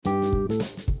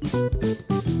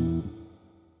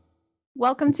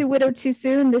Welcome to Widow Too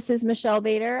Soon. This is Michelle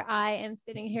Bader. I am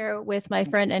sitting here with my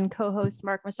friend and co-host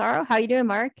Mark Massaro. How you doing,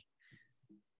 Mark?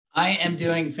 I am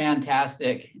doing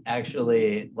fantastic.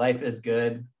 Actually, life is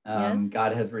good. Yes.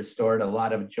 God has restored a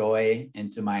lot of joy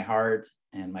into my heart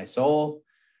and my soul.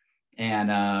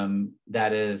 And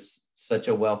that is such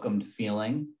a welcomed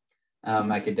feeling.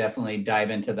 I could definitely dive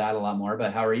into that a lot more,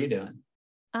 but how are you doing?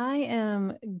 I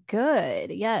am good.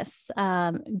 Yes.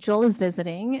 Joel is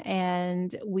visiting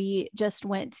and we just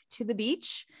went to the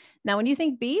beach. Now, when you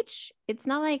think beach, it's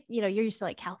not like, you're used to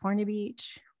like California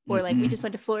beach or like we just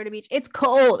went to Florida beach. It's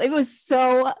cold. It was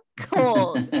so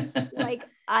cold, like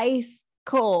ice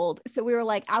cold. So we were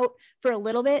like out for a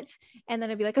little bit and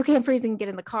then I'd be like, okay, I'm freezing, get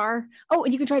in the car. Oh,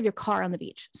 and you can drive your car on the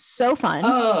beach. So fun.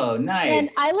 Oh, And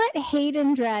nice. I let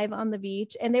Hayden drive on the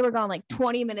beach and they were gone like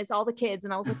 20 minutes, all the kids.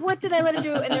 And I was like, what did I let him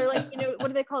do? And they're like, what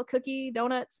do they call it? Cookie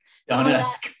donuts?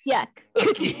 Donuts. Yeah.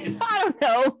 Cookies. I don't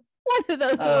know. One of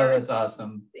those Oh, words. that's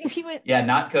awesome. He went, Yeah,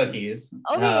 not cookies.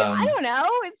 okay, I don't know.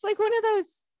 It's like one of those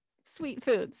sweet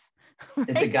foods. Right?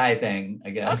 It's a guy thing, I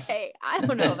guess. Okay, I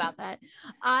don't know about that.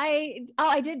 I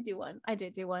did do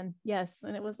one. Yes,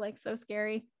 and it was like so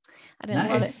scary. I didn't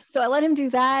love it. So I let him do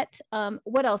that.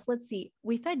 What else? Let's see.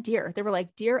 We fed deer. There were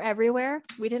like deer everywhere.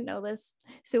 We didn't know this.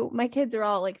 So my kids are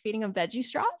all like feeding them veggie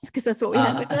straws because that's what we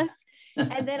had with us.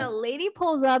 And then a lady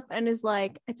pulls up and is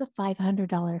like, it's a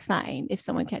 $500 fine if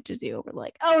someone catches you. We're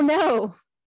like, oh no.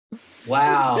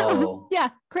 Wow. So, yeah,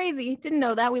 crazy. Didn't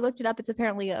know that. We looked it up. It's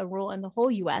apparently a rule in the whole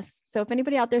US. So if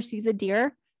anybody out there sees a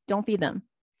deer, don't feed them.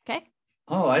 Okay.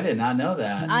 Oh, I did not know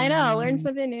that. I know. Learned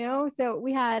something new. So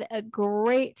we had a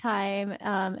great time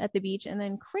at the beach and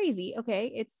then crazy.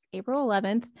 Okay. It's April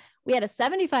 11th. We had a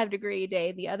 75-degree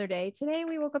day the other day. Today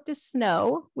we woke up to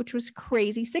snow, which was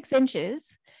crazy, 6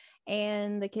 inches.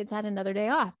 And the kids had another day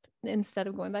off instead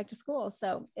of going back to school.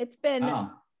 So it's been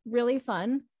really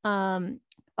fun.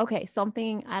 Okay,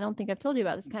 something I don't think I've told you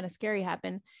about, this kind of scary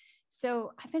happened.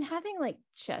 So I've been having like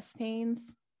chest pains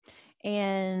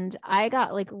and I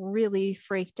got like really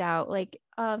freaked out like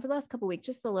for the last couple of weeks,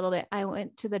 just a little bit. I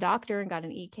went to the doctor and got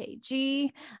an EKG.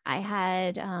 I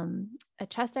had a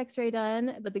chest x-ray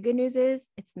done, but the good news is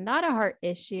it's not a heart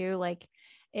issue. Like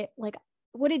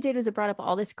what it did was it brought up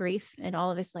all this grief and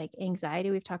all of this like anxiety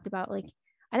we've talked about. Like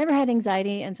I never had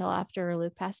anxiety until after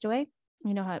Luke passed away.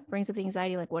 You know how it brings up the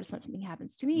anxiety, like what if something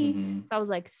happens to me? So I was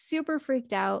like super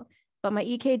freaked out, but my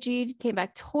EKG came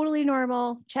back totally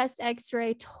normal, chest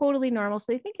x-ray, totally normal.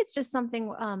 So I think it's just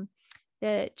something,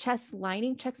 the chest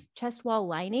wall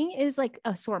lining is like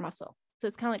a sore muscle. So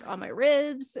it's kind of like on my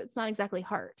ribs. It's not exactly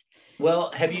heart.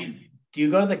 Well, do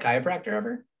you go to the chiropractor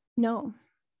ever? No.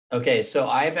 Okay. So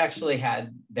I've actually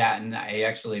had that and I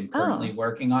actually am currently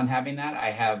working on having that.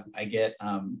 I get,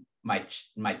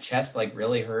 my chest like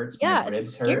really hurts. Yeah, my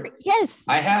ribs hurt. Yes.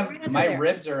 I have my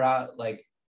ribs are out. Like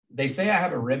they say I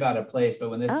have a rib out of place,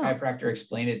 but when this chiropractor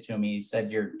explained it to me, he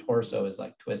said your torso is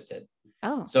like twisted.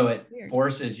 Oh, so it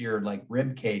forces your like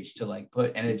rib cage to like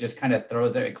and it just kind of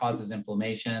throws it. It causes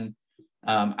inflammation.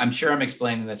 I'm sure I'm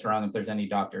explaining this wrong. If there's any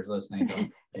doctors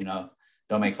listening,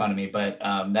 don't make fun of me, but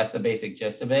that's the basic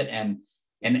gist of it. And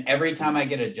every time I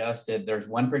get adjusted, there's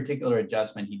one particular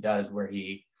adjustment he does where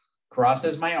he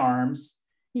crosses my arms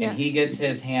and he gets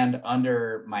his hand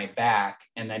under my back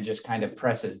and then just kind of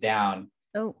presses down.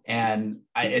 Oh, and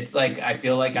it's like, I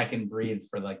feel like I can breathe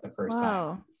for like the first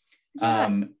time.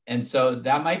 Yeah. And so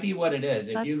that might be what it is.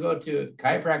 If you go to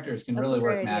chiropractors can really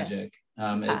work magic.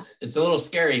 It's a little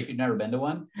scary if you've never been to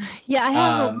one. Yeah. I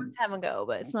have have a go,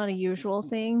 but it's not a usual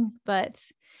thing, but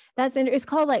it's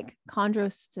called like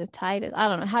chondrocytitis. I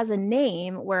don't know. It has a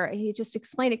name where he just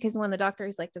explained it. Cause when the doctor,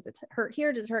 he's like, does it hurt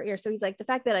here? Does it hurt here? So he's like, the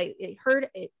fact that it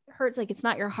hurts like it's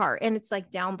not your heart and it's like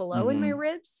down below in my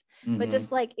ribs, but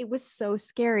just like, it was so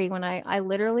scary when I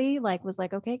literally like was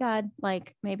like, okay, God,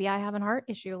 like maybe I have a heart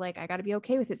issue. Like I gotta be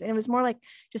okay with this. And it was more like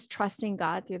just trusting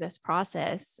God through this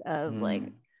process of like,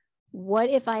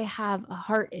 what if I have a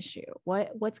heart issue?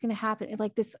 What's going to happen? And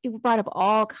like this, it brought up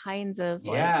all kinds of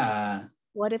like,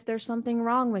 what if there's something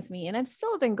wrong with me? And I've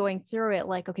still been going through it.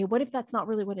 Like, okay, what if that's not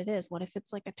really what it is? What if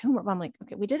it's like a tumor? I'm like,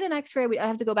 okay, we did an x-ray. I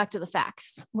have to go back to the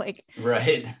facts. Like,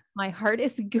 right. My heart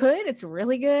is good. It's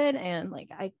really good. And like,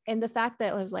 and the fact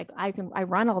that I was like, I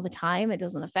run all the time. It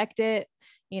doesn't affect it,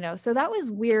 so that was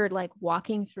weird, like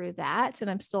walking through that. And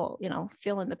I'm still,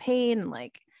 feeling the pain and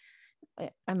like,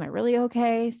 am I really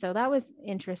okay? So that was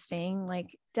interesting.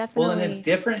 Like definitely. Well, and it's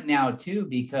different now too,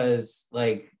 because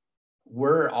like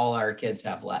all our kids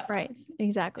have left. Right.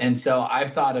 Exactly. And so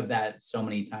I've thought of that so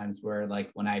many times where like,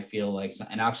 when I feel like,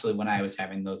 and actually when I was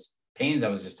having those pains I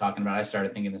was just talking about, I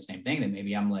started thinking the same thing, that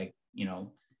maybe I'm like,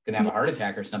 going to have a heart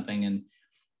attack or something. And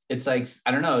it's like,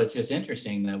 I don't know, it's just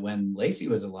interesting that when Lacey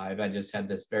was alive, I just had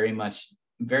this very much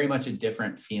a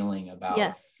different feeling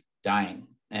about dying.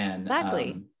 And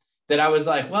that I was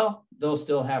like, well, they'll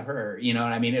still have her, you know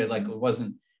what I mean? It like, it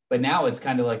wasn't, but now it's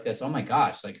kind of like this, oh my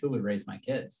gosh, like who would raise my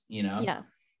kids, you know?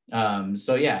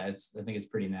 So yeah, I think it's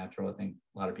pretty natural. I think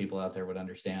a lot of people out there would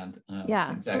understand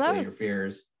exactly your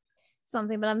fears.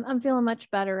 Something, but I'm feeling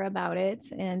much better about it,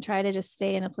 and try to just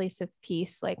stay in a place of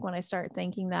peace. Like when I start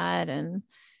thinking that, and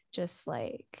just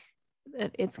like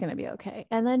it's going to be okay.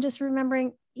 And then just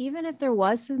remembering, even if there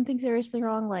was something seriously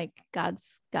wrong, like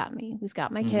God's got me, he's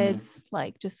got my kids,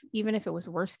 like just, even if it was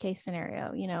worst case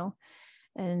scenario, you know,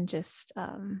 and just,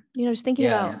 you know, just thinking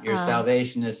about your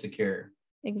salvation is secure.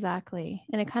 Exactly.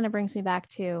 And it kind of brings me back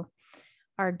to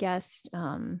our guest,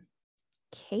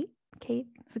 Kate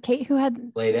who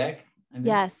had Ladek,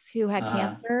 yes, who had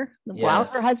cancer. Wow,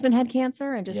 her husband had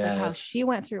cancer, and just like how she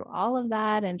went through all of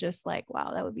that, and just like,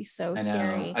 wow, that would be so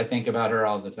scary. I think about her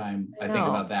all the time. I think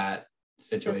about that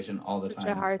situation all the time.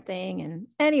 Such a hard thing. And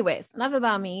anyways, enough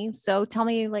about me. So tell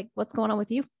me, like, what's going on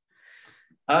with you?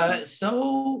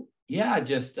 So yeah,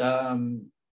 just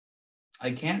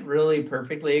I can't really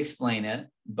perfectly explain it,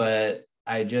 but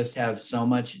I just have so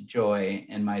much joy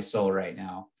in my soul right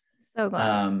now. So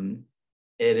glad.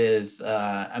 It is,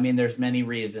 I mean, there's many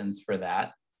reasons for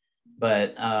that,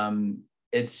 but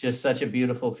it's just such a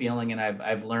beautiful feeling. And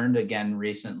I've learned again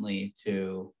recently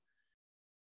to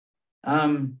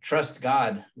trust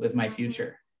God with my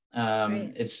future.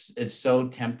 It's so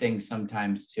tempting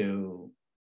sometimes to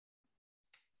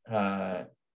try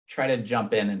to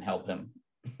jump in and help him.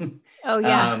 Oh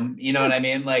yeah. You know what I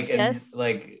mean? Like,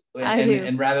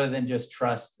 and rather than just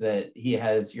trust that he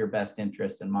has your best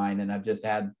interest in mind. And I've just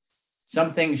had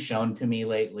some things shown to me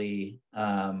lately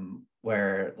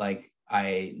where like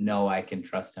I know I can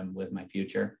trust him with my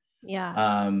future.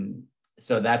 Yeah.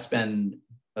 So that's been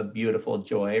a beautiful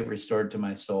joy restored to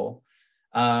my soul.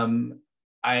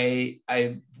 We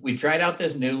tried out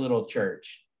this new little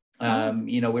church.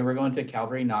 You know, we were going to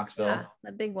Calvary Knoxville,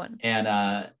 a big one. And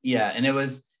and it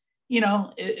was, you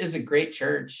know, it is a great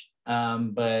church,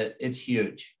 but it's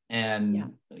huge.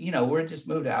 And you know, we're just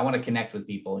moved. I want to connect with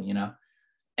people, you know.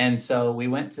 And so we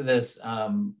went to this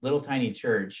little tiny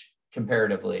church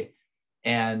comparatively.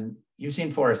 And you've seen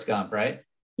Forrest Gump, right?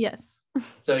 Yes.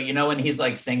 So, you know, when he's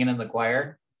like singing in the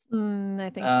choir,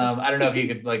 I think so. I don't know if you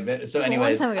could like, so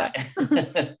anyways,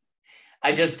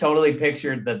 I just totally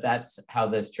pictured that that's how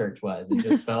this church was. It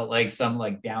just felt like some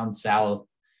like down south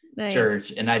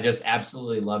church. And I just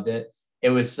absolutely loved it. It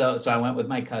was so I went with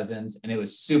my cousins, and it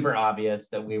was super obvious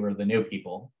that we were the new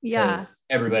people. Because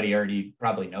everybody already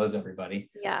probably knows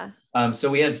everybody. Yeah. So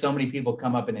we had so many people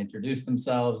come up and introduce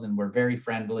themselves, and were very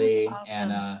friendly. Awesome.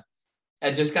 And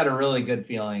I just got a really good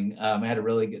feeling. They had a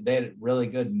really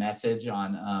good message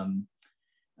on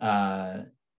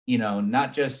you know,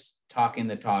 not just talking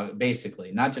the talk,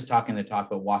 basically, not just talking the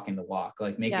talk, but walking the walk,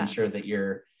 like making sure that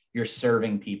you're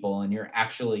serving people, and you're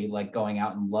actually like going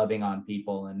out and loving on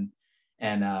people, and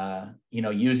you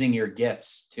know, using your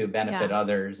gifts to benefit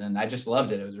others. And I just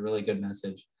loved it. It was a really good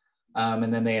message.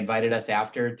 And then they invited us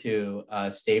after to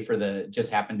stay for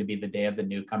just happened to be the day of the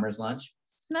newcomers lunch.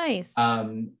 Nice.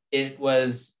 It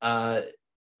was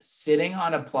sitting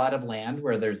on a plot of land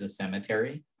where there's a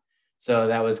cemetery. So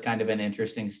that was kind of an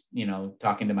interesting, you know,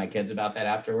 talking to my kids about that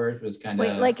afterwards was kind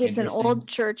of like it's an old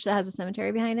church that has a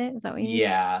cemetery behind it. Is that what you mean?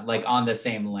 Yeah, like on the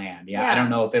same land. Yeah. I don't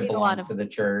know if it belongs to the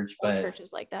church, but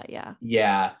churches like that. Yeah.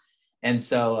 Yeah. And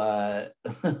so,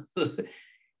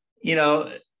 you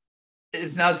know,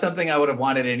 it's not something I would have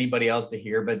wanted anybody else to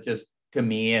hear, but just to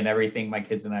me and everything my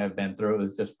kids and I have been through, it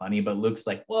was just funny. But Luke's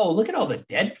like, whoa, look at all the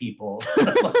dead people.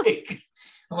 I'm like,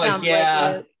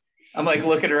 yeah. Like I'm like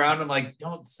looking around. I'm like,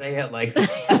 don't say it like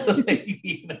that. Like,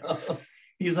 you know,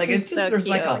 he's like, it's just, so there's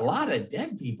cute. Like a lot of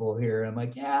dead people here. I'm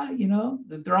like, yeah, you know,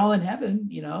 they're all in heaven,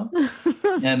 you know?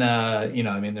 And, you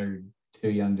know, I mean, they're too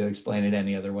young to explain it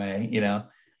any other way, you know?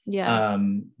 Yeah.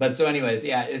 But so anyways,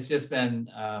 yeah, it's just been,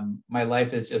 my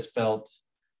life has just felt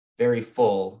very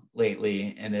full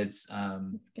lately, and it's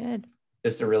good.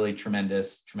 Just a really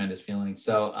tremendous feeling.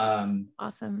 So,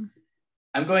 awesome.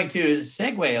 I'm going to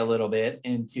segue a little bit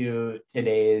into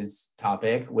today's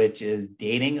topic, which is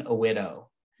dating a widow.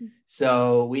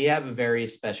 So we have a very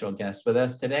special guest with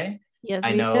us today. Yes,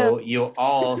 I know you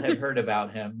all have heard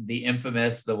about him. The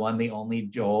infamous, the one, the only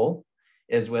Joel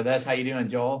is with us. How you doing,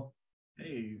 Joel?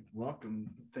 Hey, welcome.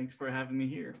 Thanks for having me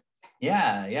here.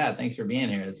 Yeah. Thanks for being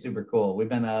here. It's super cool. We've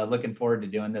been looking forward to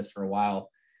doing this for a while.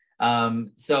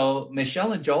 So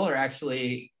Michelle and Joel are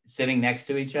actually sitting next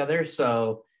to each other.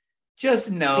 So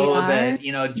just know that,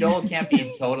 you know, Joel can't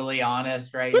be totally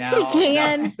honest right now. Yes, he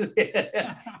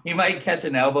can. He might catch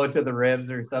an elbow to the ribs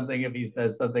or something if he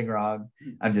says something wrong.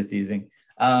 I'm just teasing.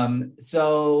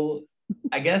 So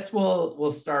I guess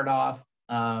we'll start off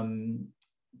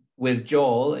with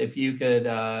Joel. If you could,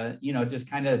 you know, just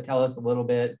kind of tell us a little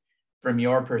bit from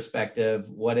your perspective,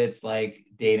 what it's like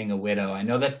dating a widow. I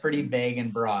know that's pretty vague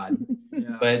and broad,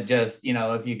 but just, you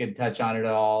know, if you could touch on it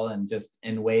all and just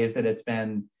in ways that it's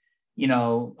been, you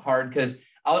know, hard. Because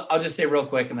I'll just say real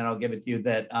quick, and then I'll give it to you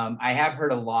that I have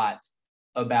heard a lot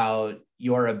about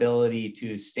your ability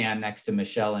to stand next to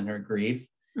Michelle in her grief.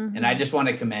 Mm-hmm. And I just want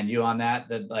to commend you on that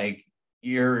like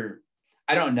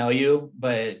I don't know you,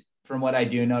 but from what I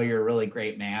do know, you're a really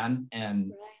great man.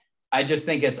 And I just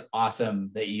think it's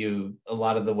awesome that a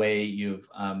lot of the way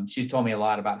she's told me a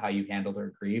lot about how you handled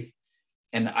her grief.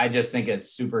 And I just think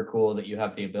it's super cool that you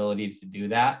have the ability to do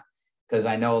that. Because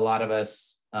I know a lot of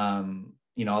us,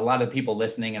 you know, a lot of people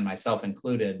listening, and myself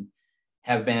included,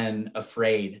 have been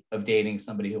afraid of dating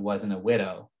somebody who wasn't a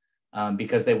widow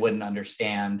because they wouldn't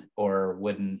understand or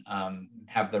wouldn't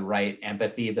have the right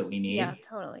empathy that we need. Yeah,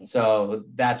 totally. So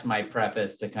that's my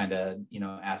preface to kind of, you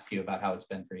know, ask you about how it's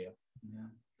been for you. Yeah.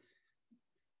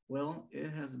 Well,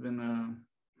 it has been a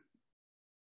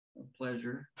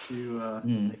pleasure to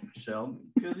date Michelle,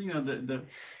 because, you know,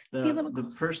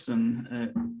 the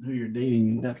person who you're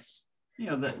dating, that's, you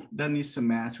know, that needs to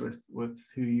match with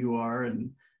who you are,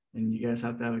 and you guys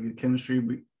have to have a good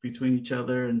chemistry between each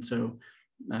other. And so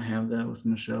I have that with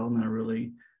Michelle, and I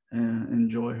really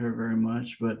enjoy her very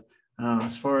much. But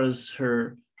as far as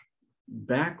her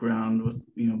background with,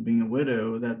 you know, being a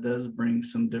widow, that does bring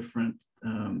some different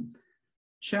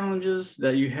challenges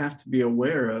that you have to be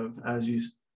aware of as you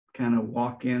kind of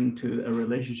walk into a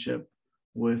relationship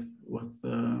with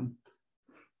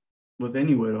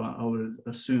any widow. I would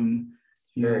assume,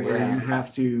 you know, where you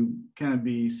have to kind of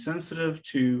be sensitive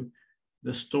to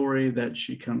the story that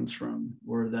she comes from,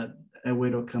 or that a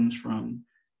widow comes from,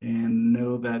 and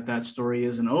know that story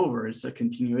isn't over. It's a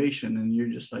continuation, and you're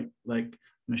just like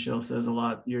Michelle says a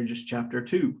lot, you're just chapter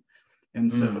 2.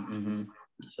 And so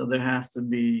so there has to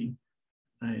be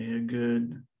a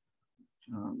good,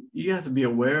 you have to be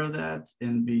aware of that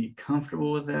and be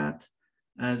comfortable with that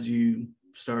as you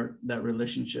start that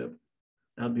relationship.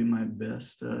 That'll be my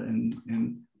best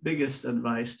and biggest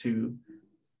advice to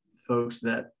folks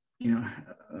that, you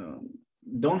know,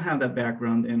 don't have that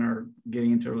background and are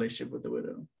getting into a relationship with a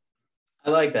widow.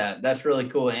 I like that. That's really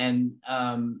cool. And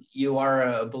you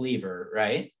are a believer,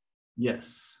 right?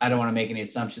 Yes. I don't want to make any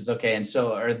assumptions. Okay. And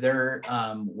so are there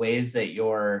ways that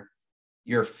your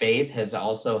faith has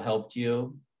also helped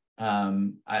you?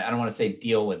 I don't want to say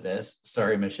deal with this.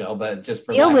 Sorry, Michelle, but just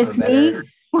for lack of a better,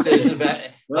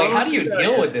 like, how do you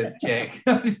deal with this chick?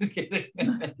 I'm just kidding.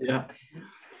 Yeah.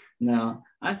 No,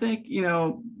 I think, you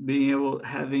know, being able,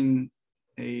 having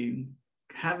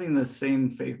the same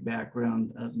faith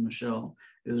background as Michelle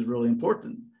is really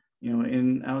important. You know,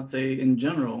 and I would say in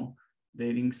general,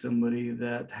 dating somebody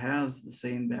that has the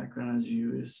same background as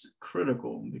you is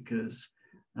critical, because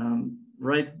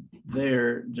right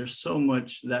there's so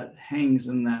much that hangs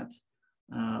in that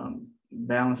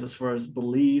balance as far as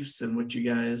beliefs and what you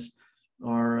guys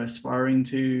are aspiring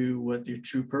to, what your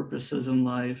true purpose is in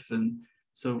life, and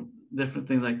so different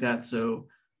things like that. So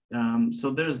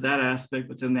so there's that aspect,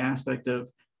 but then the aspect of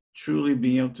truly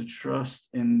being able to trust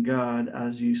in God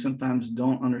as you sometimes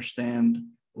don't understand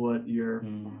what your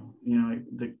you know,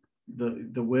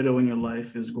 the widow in your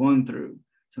life is going through.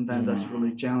 Sometimes that's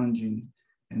really challenging.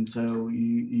 And so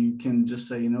you can just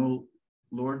say, you know,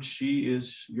 Lord, she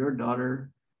is your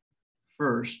daughter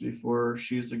first before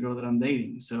she's the girl that I'm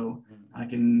dating. So I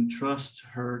can trust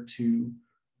her to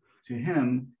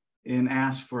him and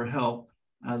ask for help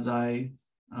as I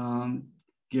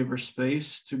give her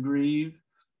space to grieve,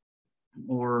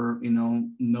 or, you know,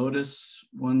 notice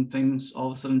when things all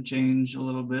of a sudden change a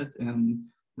little bit and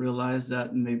realize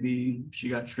that maybe she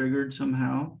got triggered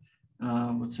somehow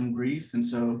with some grief. And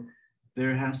so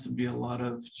there has to be a lot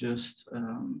of just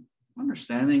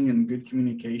understanding and good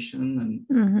communication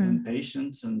and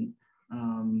patience, and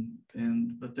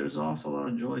but there's also a lot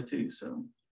of joy too. So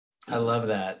I love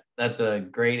that. That's a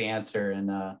great answer.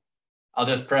 And I'll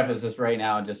just preface this right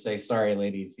now and just say, sorry,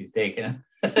 ladies, he's taken.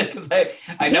 Because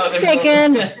I know there's a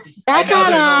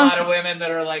lot of women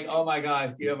that are like, oh my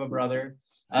gosh, do you have a brother?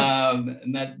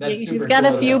 And that's super He's got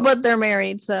cool. A few, but they're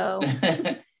married. So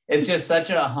it's just such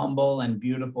a humble and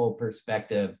beautiful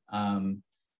perspective. And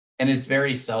it's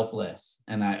very selfless.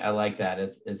 And I like that.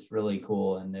 It's really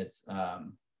cool. And it's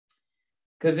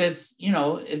because it's, you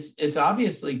know, it's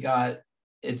obviously got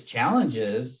its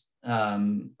challenges,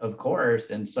 of course.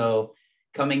 And so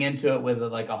coming into it with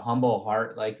like a humble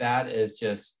heart like that is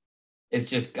just, it's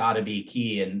just got to be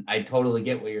key. And I totally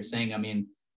get what you're saying. I mean,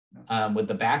 with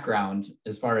the background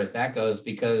as far as that goes,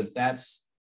 because that's,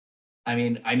 I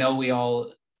mean, I know we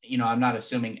all, you know, I'm not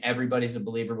assuming everybody's a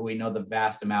believer, but we know the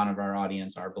vast amount of our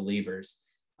audience are believers.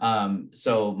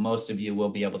 So most of you will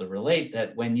be able to relate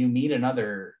that when you meet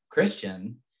another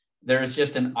Christian, there's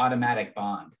just an automatic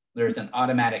bond. There's an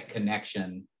automatic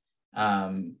connection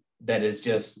that is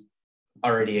just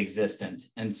already existent.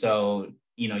 And so,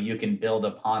 you know, you can build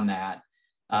upon that.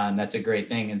 That's a great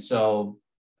thing. And so,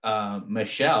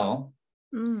 Michelle,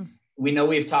 we know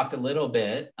we've talked a little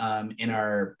bit in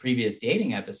our previous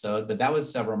dating episode, but that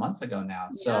was several months ago now.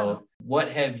 Yeah. So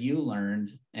what have you learned?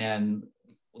 And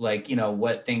like, you know,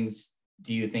 what things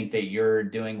do you think that you're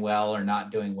doing well or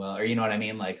not doing well? Or, you know what I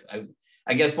mean? Like,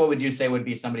 I guess what would you say would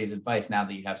be somebody's advice now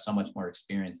that you have so much more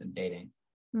experience in dating?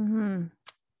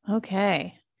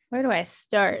 Okay. Where do I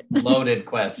start? Loaded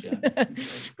question.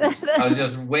 I was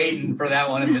just waiting for that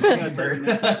one in the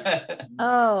chamber.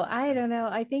 Oh, I don't know.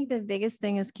 I think the biggest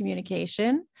thing is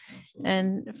communication. Absolutely.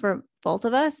 And for both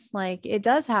of us, like it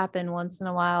does happen once in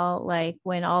a while, like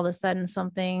when all of a sudden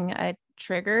something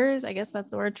triggers, I guess that's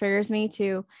the word, triggers me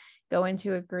to go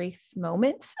into a grief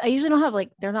moment. I usually don't have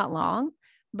like, they're not long,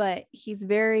 but he's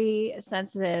very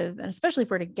sensitive. And especially if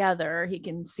we're together, he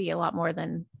can see a lot more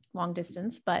than long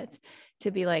distance, but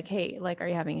to be like, hey, like, are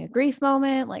you having a grief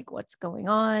moment? Like what's going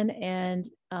on? And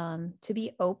to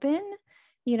be open,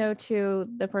 you know, to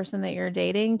the person that you're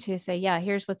dating to say, yeah,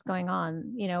 here's what's going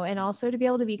on, you know, and also to be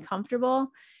able to be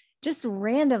comfortable, just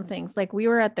random things. Like we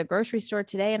were at the grocery store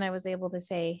today and I was able to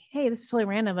say, hey, this is totally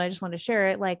random, but I just want to share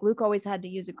it. Like Luke always had to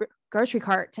use a grocery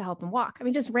cart to help him walk. I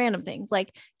mean, just random things,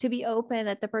 like to be open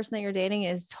that the person that you're dating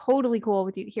is totally cool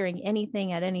with you hearing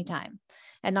anything at any time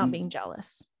and not being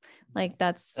jealous. Like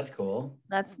that's cool.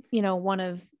 That's, you know, one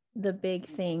of the big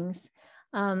things.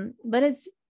 But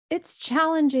it's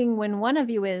challenging when one of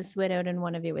you is widowed and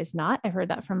one of you is not. I've heard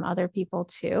that from other people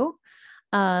too.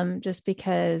 Just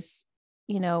because,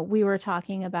 you know, we were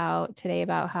talking about today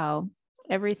about how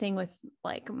everything with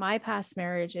like my past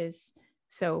marriage is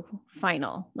so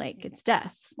final, like it's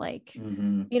death, like,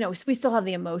 you know, we still have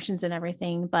the emotions and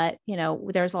everything, but you know,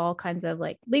 there's all kinds of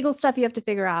like legal stuff you have to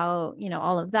figure out, you know,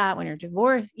 all of that when you're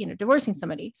divorcing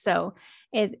somebody. So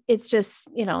it's just,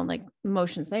 you know, like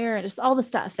emotions there and just all the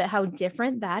stuff that how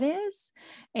different that is.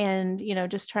 And, you know,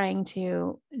 just trying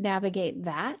to navigate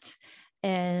that.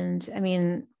 And I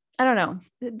mean, I don't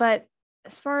know, but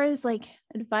as far as like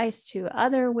advice to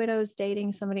other widows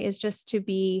dating somebody is just to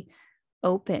be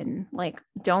open, like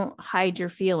don't hide your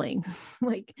feelings,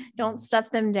 like don't stuff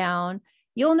them down.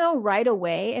 You'll know right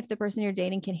away if the person you're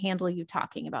dating can handle you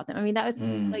talking about them. I mean, that was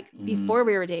like before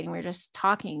we were dating, we were just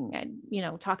talking and, you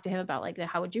know, talk to him about like,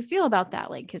 how would you feel about that?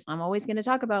 Like, cause I'm always going to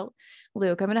talk about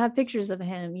Luke. I'm going to have pictures of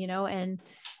him, you know, and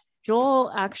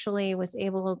Joel actually was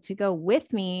able to go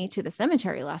with me to the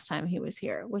cemetery last time he was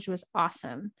here, which was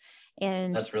awesome.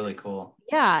 And that's really cool.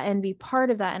 Yeah. And be part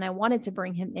of that. And I wanted to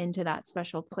bring him into that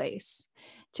special place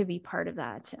to be part of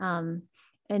that. And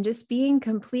just being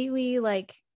completely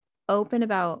like open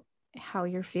about how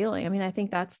you're feeling. I mean, I think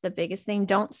that's the biggest thing.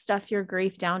 Don't stuff your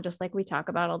grief down, just like we talk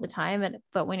about all the time.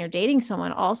 But when you're dating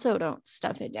someone, also don't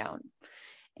stuff it down.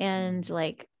 And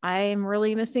like, I'm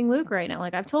really missing Luke right now.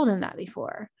 Like I've told him that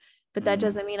before, but that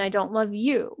doesn't mean I don't love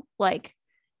you. Like,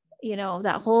 you know,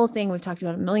 that whole thing we've talked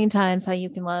about a million times, how you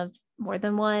can love more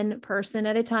than one person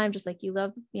at a time, just like you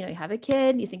love, you know, you have a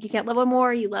kid, you think you can't love one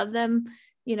more, you love them,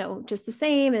 you know, just the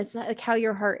same. It's like how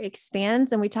your heart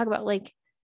expands. And we talk about like,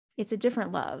 it's a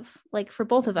different love. Like for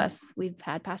both of us, we've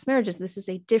had past marriages. This is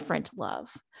a different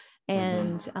love.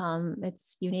 And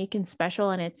it's unique and special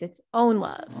and it's its own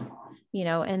love, you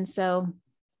know? And so.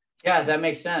 Yeah, that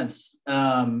makes sense.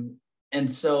 And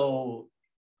so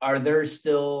are there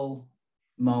still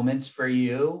moments for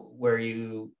you where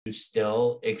you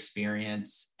still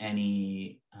experience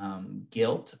any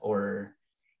guilt or,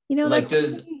 you know, like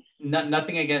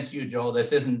nothing against you, Joel,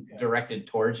 this isn't directed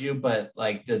towards you, but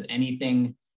like, does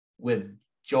anything with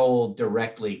Joel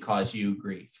directly cause you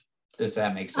grief? Does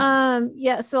that make sense?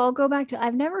 Yeah. So I'll go back to,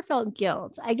 I've never felt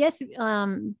guilt. I guess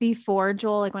before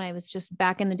Joel, like when I was just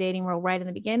back in the dating world right in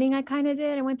the beginning, I kind of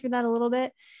did. I went through that a little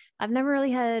bit. I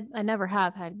never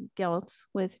have had guilt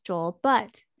with Joel,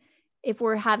 but if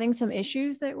we're having some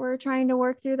issues that we're trying to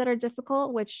work through that are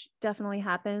difficult, which definitely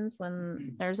happens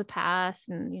when there's a past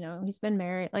and, you know, he's been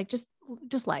married, like just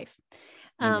life,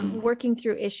 working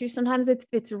through issues. Sometimes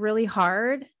it's really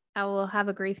hard I will have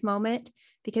a grief moment,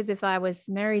 because if I was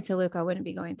married to Luke, I wouldn't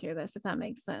be going through this, if that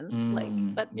makes sense.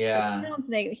 But yeah, it sounds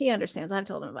negative. He understands. I've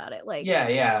told him about it.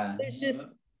 There's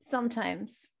just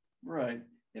sometimes. Right.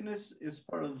 And it's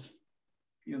part of,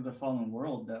 the fallen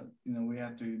world that, we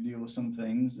have to deal with some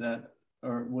things that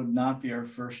would not be our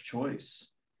first choice.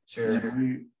 Sure.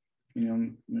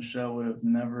 Michelle would have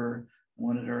never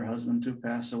wanted her husband to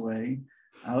pass away.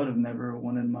 I would have never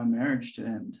wanted my marriage to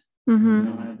end.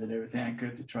 I did everything I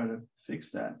could to try to fix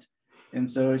that. And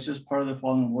so it's just part of the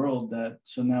fallen world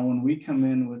so now when we come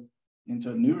into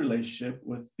a new relationship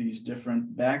with these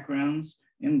different backgrounds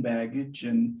and baggage,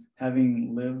 and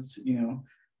having lived,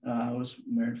 I was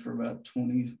married for about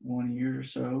 21 years or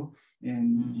so,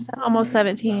 and almost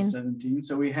 17. 17.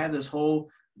 So we had this whole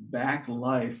back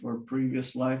life or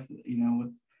previous life,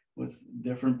 with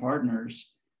different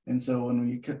partners. And so when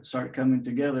we start coming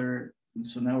together,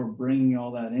 so now we're bringing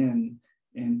all that in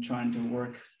and trying to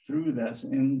work through this.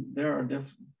 And there are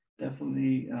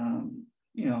definitely,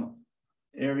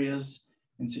 areas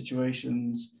and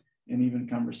situations and even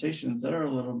conversations that are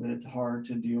a little bit hard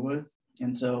to deal with.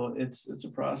 And so it's a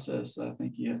process that I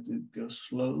think you have to go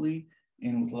slowly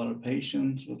and with a lot of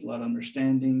patience, with a lot of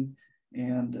understanding,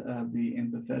 and be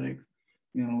empathetic,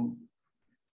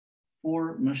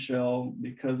 for Michelle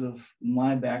because of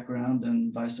my background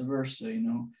and vice versa,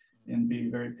 and be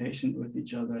very patient with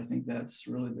each other. I think that's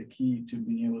really the key to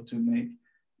being able to make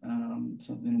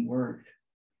something work,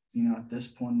 at this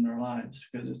point in our lives,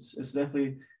 because it's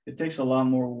definitely, it takes a lot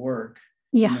more work.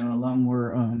 A lot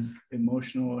more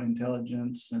emotional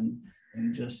intelligence and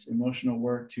just emotional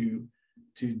work to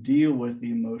deal with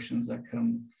the emotions that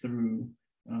come through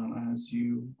as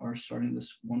you are starting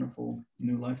this wonderful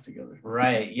new life together.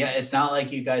 Right. Yeah. It's not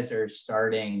like you guys are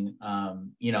starting,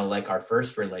 like our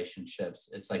first relationships.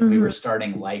 It's like we were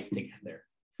starting life together.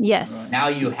 Yes. Right. Now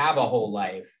you have a whole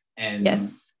life, and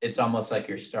it's almost like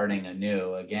you're starting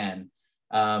anew again.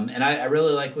 And I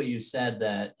really like what you said,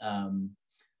 that none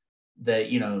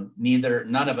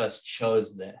of us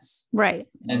chose this. Right.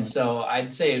 And so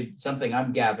I'd say something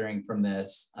I'm gathering from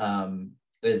this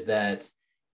is that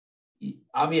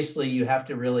obviously you have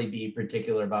to really be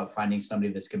particular about finding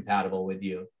somebody that's compatible with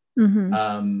you.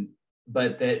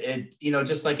 But that it,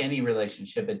 just like any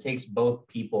relationship, it takes both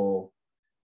people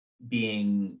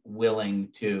being willing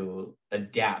to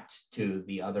adapt to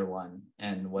the other one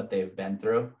and what they've been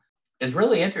through. It's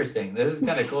really interesting. This is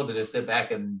kind of cool to just sit back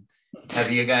and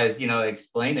have you guys,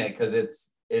 explain it, because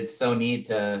it's so neat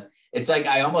to, it's like,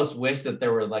 I almost wish that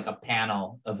there were like a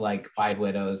panel of like 5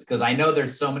 widows, because I know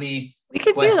there's so many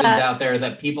questions out there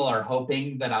that people are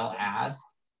hoping that I'll ask.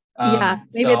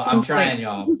 So I'm trying,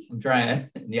 y'all. I'm trying.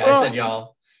 Yeah, well, I said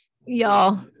y'all.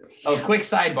 Oh, quick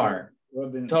sidebar.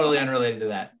 Totally unrelated to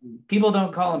that. People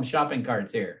don't call them shopping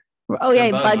carts here. Oh, yeah,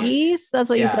 buggies. That's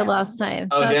what you said last time.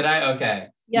 Oh, did I? Okay.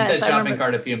 Yes, you said shopping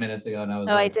cart a few minutes ago, and I was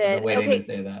I did. waiting to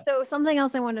say that. So something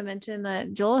else I wanted to mention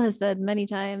that Joel has said many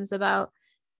times about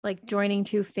like joining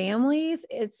 2 families.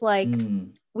 It's like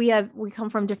we come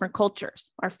from different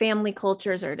cultures. Our family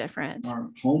cultures are different.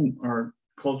 Our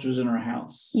cultures in our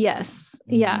house. Yes.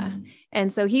 Yeah.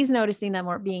 And so he's noticing that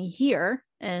more being here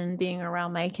and being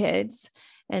around my kids,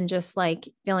 and just like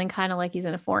feeling kind of like he's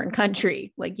in a foreign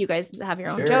country. Like you guys have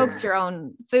your own jokes, your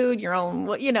own food, your own,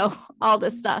 all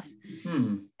this stuff.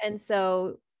 And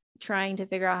so trying to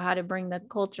figure out how to bring the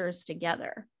cultures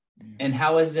together. And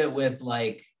how is it with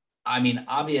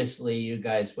obviously you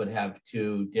guys would have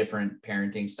 2 different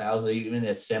parenting styles, even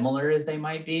as similar as they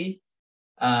might be.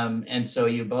 And so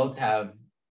you both have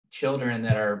children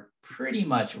that are pretty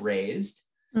much raised.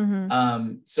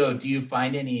 So do you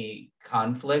find any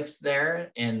conflicts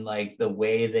there in like the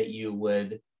way that you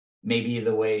would, maybe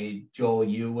the way Joel,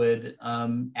 you would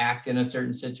act in a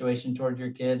certain situation towards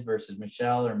your kids versus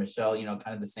Michelle, or Michelle,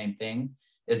 kind of the same thing?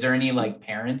 Is there any like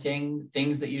parenting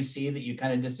things that you see that you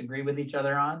kind of disagree with each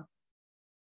other on?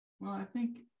 Well, I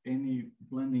think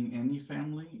blending any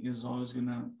family is always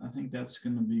I think that's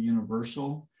gonna be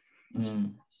universal. The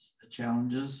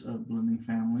challenges of blending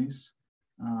families.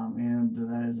 And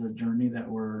that is a journey that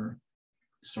we're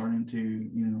starting to,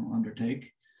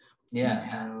 undertake.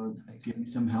 Getting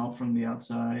some help from the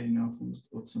outside,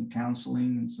 with some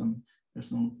counseling and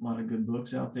there's a lot of good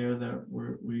books out there that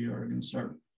we are going to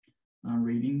start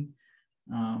reading.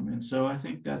 And so I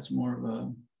think that's more of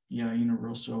a,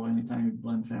 universal. Anytime you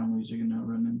blend families, you're going to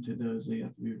run into those. You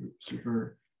have to be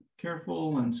super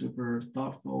careful and super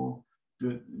thoughtful, do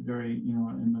it very,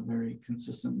 in a very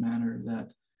consistent manner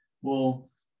that will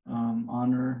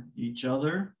honor each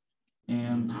other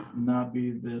and not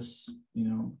be this,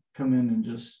 come in and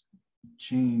just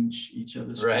change each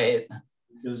other's right.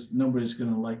 because nobody's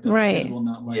going to like that. Right. Kids will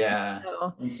not like it. Yeah.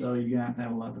 And so you're going to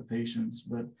have a lot of patience.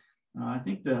 But I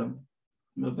think going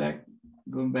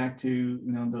back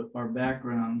to, our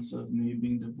backgrounds of me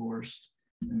being divorced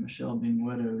and Michelle being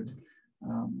widowed,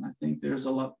 I think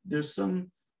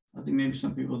I think maybe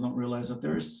some people don't realize that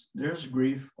there's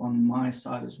grief on my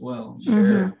side as well.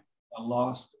 Sure. I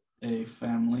lost a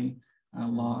family. I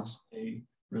lost a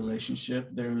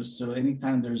relationship. So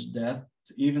anytime there's death,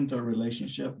 even to a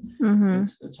relationship,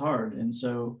 it's hard. And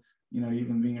so,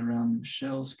 even being around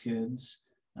Michelle's kids,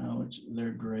 which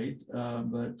they're great,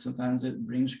 but sometimes it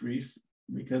brings grief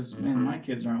because, man, my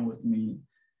kids aren't with me,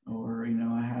 or,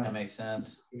 I have that makes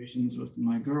sense. situations with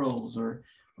my girls, or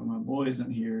my boy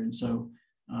isn't here. And so,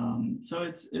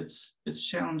 it's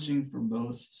challenging for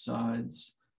both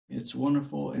sides. It's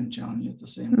wonderful and challenging at the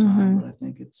same time, but I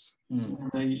think it's something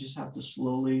that you just have to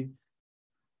slowly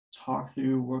talk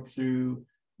through, work through,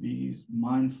 be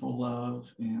mindful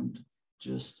of, and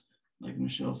just like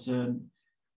Michelle said,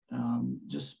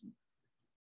 this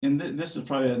is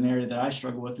probably an area that I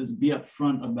struggle with, is be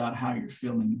upfront about how you're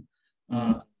feeling,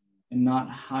 and not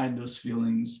hide those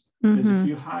feelings, because if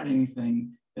you hide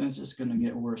anything, then it's just going to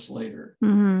get worse later.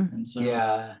 And so,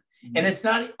 yeah. And it's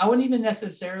not, I wouldn't even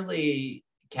necessarily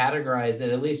categorize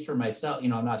it, at least for myself,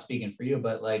 I'm not speaking for you,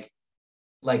 but like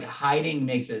hiding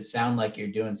makes it sound like you're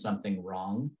doing something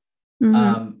wrong.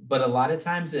 But a lot of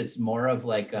times it's more of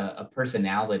like a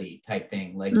personality type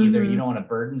thing. Like either you don't want to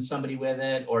burden somebody with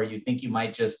it, or you think you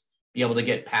might just be able to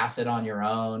get past it on your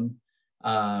own.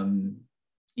 And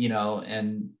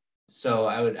so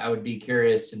I would be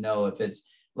curious to know if it's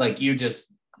like you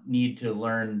just need to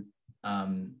learn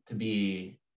to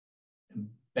be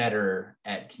better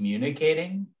at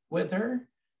communicating with her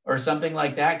or something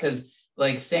like that. Because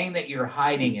like saying that you're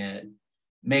hiding it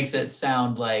makes it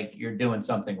sound like you're doing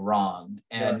something wrong.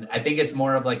 And I think it's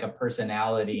more of like a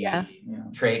personality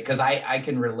trait, because I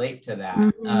can relate to that,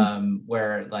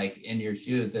 where like in your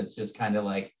shoes, it's just kind of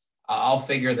like, I'll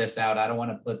figure this out. I don't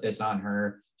want to put this on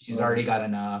her. She's already got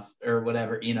enough or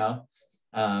whatever,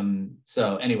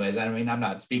 So anyways, I mean, I'm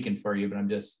not speaking for you, but I'm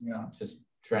just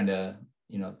trying to,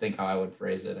 think how I would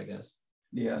phrase it, I guess.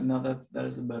 Yeah, no, that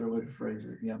is a better way to phrase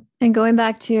it. Yeah. And going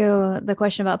back to the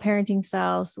question about parenting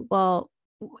styles, well,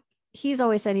 he's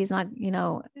always said he's not,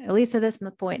 at least to this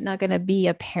point, not going to be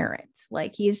a parent.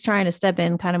 Like he's trying to step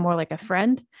in kind of more like a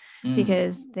friend,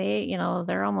 because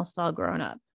they're almost all grown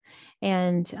up,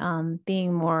 and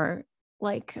being more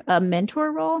like a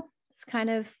mentor role is kind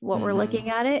of what we're looking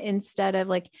at it, instead of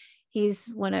like,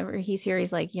 whenever he's here,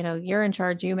 he's like, you're in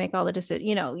charge, you make all the decisions,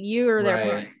 you're their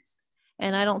parents.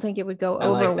 And I don't think it would go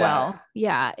over well.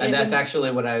 Yeah. And that's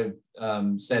actually what I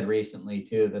said recently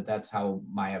too, that's how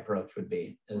my approach would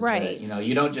be. That,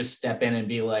 you don't just step in and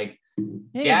be like,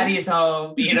 daddy's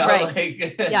home, like,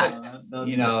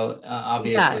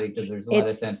 obviously, because there's a lot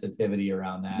of sensitivity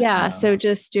around that. Yeah. So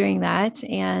just doing that.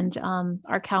 And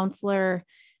our counselor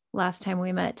last time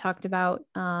we met talked about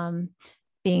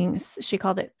she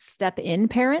called it step in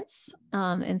parents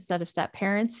instead of step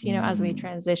parents, as we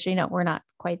transition. We're not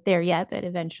quite there yet, but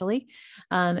eventually,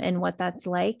 and what that's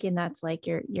like. And that's like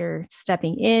you're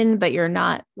stepping in, but you're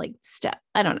not like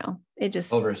I don't know. It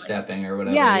just overstepping or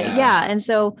whatever. Yeah. And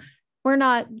so we're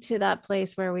not to that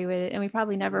place where we would, and we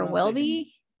probably never will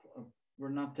be.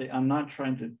 I'm not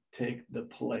trying to take the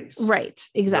place. Right.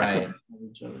 Exactly. Of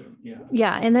each other. Yeah.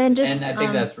 Yeah. And then and I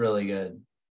think that's really good.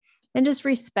 And just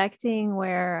respecting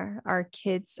where our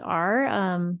kids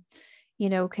are,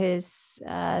 because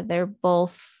they're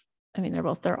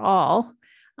all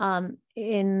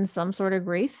in some sort of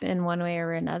grief in one way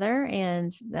or another.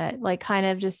 And that, like, kind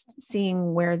of just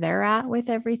seeing where they're at with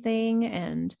everything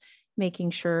and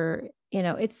making sure, I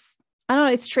don't know,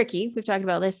 it's tricky. We've talked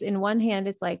about this. In one hand,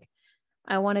 it's like,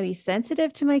 I want to be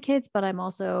sensitive to my kids, but I'm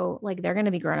also like, they're going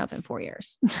to be grown up in 4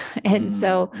 years. And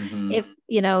so if,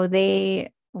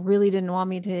 they really didn't want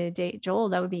me to date Joel,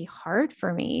 that would be hard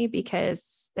for me,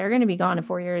 because they're going to be gone in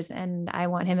 4 years and I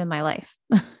want him in my life.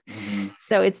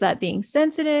 So it's that being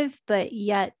sensitive, but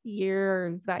yet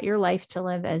you've got your life to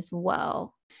live as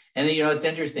well. And it's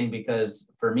interesting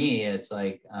because for me, it's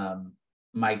like,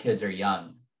 my kids are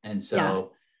young. And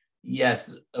so,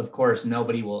 yes, of course,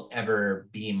 nobody will ever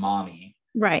be mommy.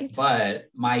 Right. But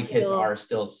my kids are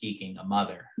still seeking a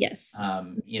mother. Yes.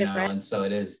 And so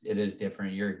it is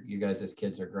different. Your guys'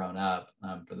 kids are grown up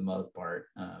for the most part.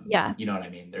 You know what I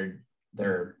mean?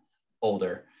 They're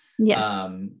older. Yes.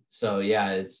 So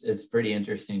yeah, it's pretty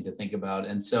interesting to think about.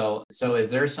 And so is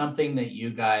there something that you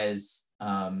guys,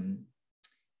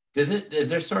 is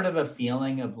there sort of a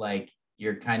feeling of like,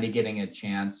 you're kind of getting a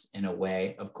chance in a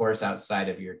way, of course, outside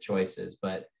of your choices,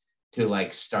 but to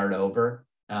like start over?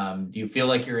 Do you feel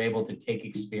like you're able to take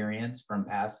experience from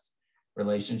past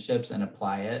relationships and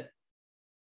apply it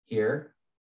here?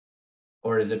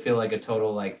 Or does it feel like a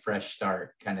total like fresh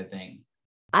start kind of thing?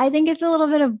 I think it's a little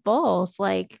bit of both.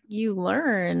 Like you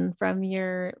learn from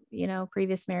your,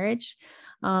 previous marriage,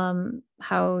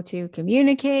 how to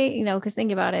communicate, because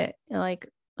think about it, like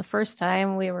the first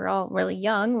time we were all really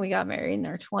young, we got married in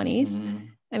our 20s. Mm-hmm.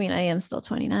 I mean, I am still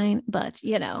 29, but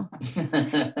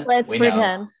let's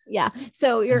pretend. Know. Yeah.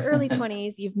 So your early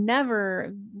 20s, you've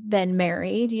never been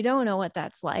married. You don't know what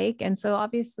that's like. And so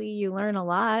obviously you learn a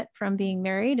lot from being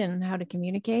married and how to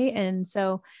communicate. And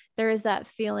so there is that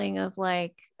feeling of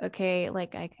like, okay,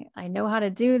 like I know how to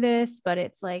do this, but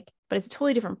it's a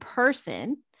totally different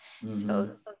person. Mm-hmm. So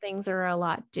some things are a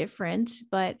lot different,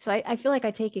 but so I feel like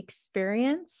I take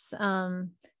experience,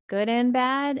 good and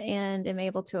bad, and am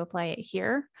able to apply it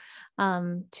here,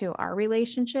 to our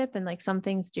relationship. And like some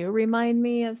things do remind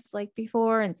me of like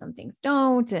before and some things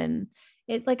don't. And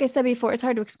it, like I said before, it's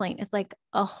hard to explain. It's like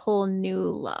a whole new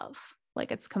love.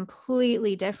 Like it's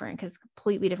completely different because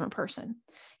completely different person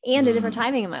and a different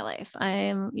timing in my life.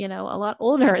 I'm, a lot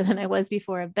older than I was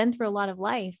before. I've been through a lot of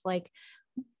life. Like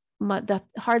the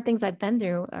hard things I've been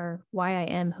through are why I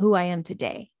am who I am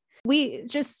today. We,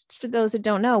 just for those that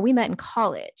don't know, we met in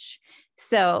college.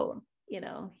 So,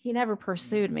 he never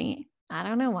pursued me. I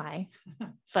don't know why,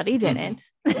 but he didn't.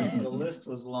 The list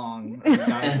was long.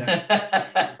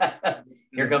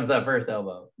 Here comes that first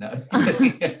elbow. No.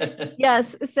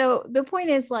 Yes. So the point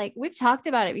is, like, we've talked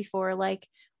about it before. Like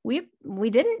we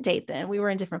didn't date then. We were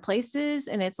in different places,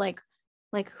 and it's like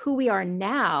who we are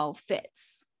now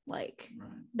fits. Like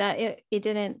that it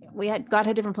didn't, God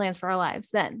had different plans for our lives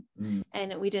then,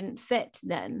 and we didn't fit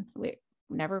then. We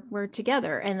never were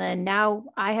together. And then now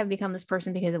I have become this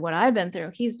person because of what I've been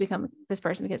through. He's become this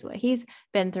person because of what he's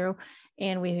been through.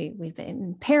 And we've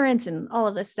been parents and all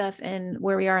of this stuff. And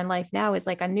where we are in life now is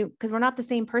like because we're not the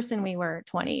same person we were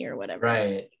 20 or whatever.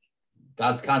 Right.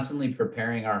 God's constantly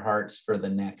preparing our hearts for the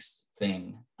next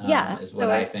thing. Is what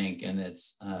I think. And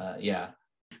it's,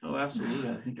 Oh, absolutely.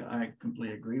 I think I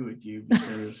completely agree with you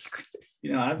because,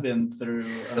 I've been through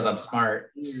because I'm smart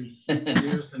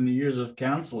years and years of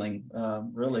counseling,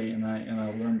 really. And I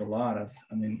learned a lot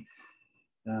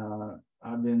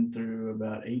I've been through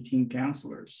about 18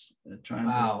 counselors trying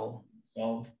to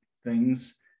solve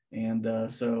things.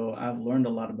 And so I've learned a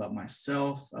lot about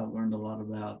myself. I've learned a lot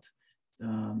about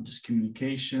just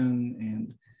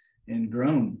communication and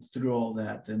grown through all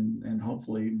that and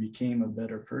hopefully became a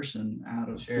better person out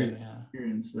of the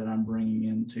experience that I'm bringing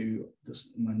into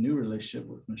my new relationship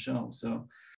with Michelle. So of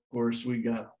course we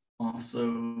got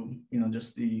also,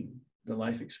 just the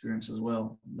life experience as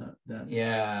well.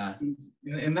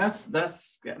 And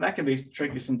that can be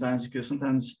tricky sometimes because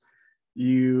sometimes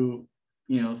you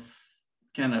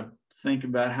kind of think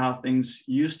about how things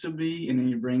used to be and then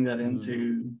you bring that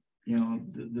into,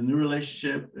 the new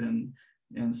relationship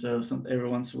and so every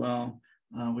once in a while,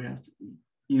 we have to,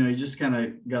 you just kind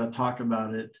of got to talk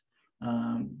about it.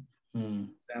 For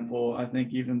example, I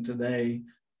think even today,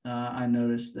 I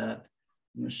noticed that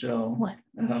Michelle. What?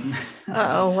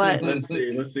 What? Let's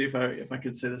see if I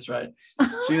could say this right.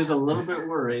 She was a little bit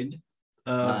worried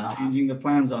of changing the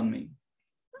plans on me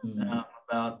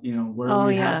about where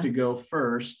we have to go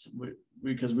first.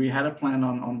 Because we had a plan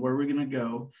on where we're going to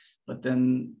go, but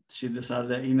then she decided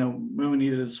that, we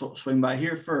needed to swing by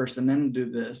here first and then do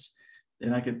this.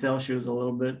 And I could tell she was a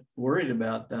little bit worried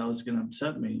about that was going to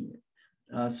upset me.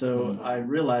 So I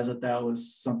realized that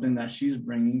was something that she's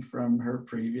bringing from her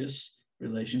previous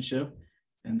relationship.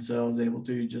 And so I was able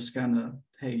to just kind of,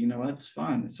 hey, it's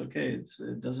fine. It's okay.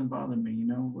 It doesn't bother me.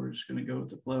 We're just going to go with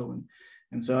the flow.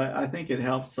 And so I think it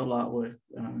helps a lot with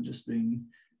just being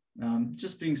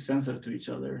sensitive to each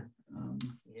other.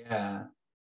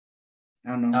 I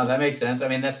don't know. No, that makes sense. I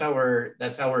mean, that's how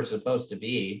we're supposed to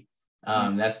be.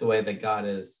 That's the way that God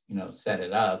has, set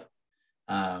it up.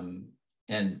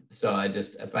 And so I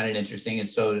find it interesting. And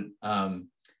so,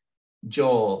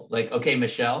 Joel, like, okay,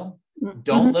 Michelle,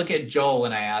 don't look at Joel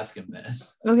when I ask him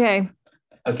this. Okay.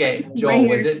 Okay, Joel,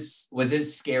 was it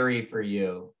scary for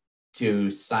you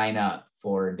to sign up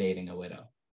for dating a widow?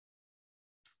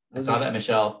 I saw that,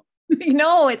 Michelle.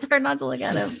 No, it's hard not to look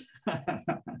at him.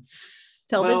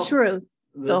 Tell the truth,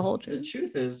 the whole truth. The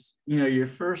truth is, you're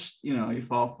first, you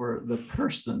fall for the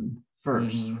person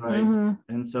first, right?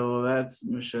 And so that's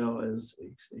Michelle is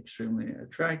extremely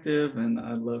attractive, and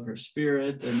I love her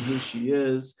spirit and who she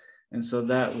is, and so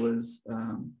that was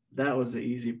the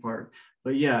easy part.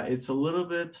 But yeah, it's a little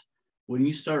bit when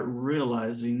you start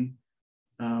realizing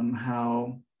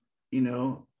how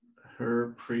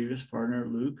her previous partner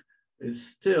Luke is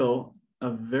still a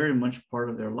very much part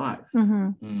of their life.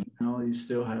 Mm-hmm. You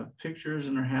still have pictures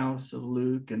in their house of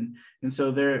Luke, and so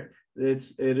it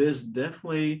is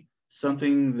definitely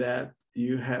something that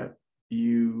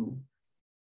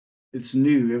it's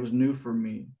new. It was new for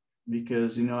me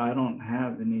because I don't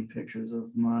have any pictures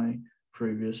of my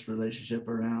previous relationship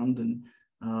around, and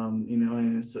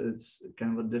and it's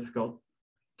kind of a difficult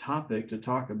topic to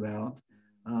talk about,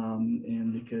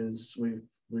 and because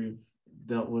we've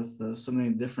dealt with so many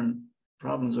different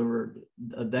problems over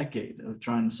a decade of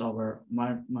trying to solve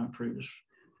my previous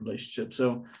relationship.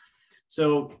 So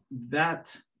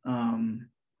that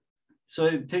so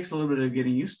it takes a little bit of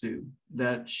getting used to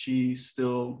that she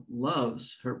still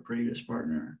loves her previous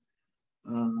partner.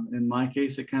 In my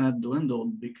case, it kind of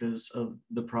dwindled because of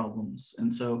the problems,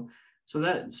 and so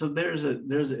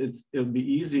it'll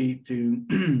be easy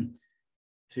to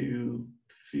to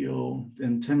feel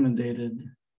intimidated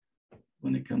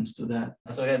when it comes to that.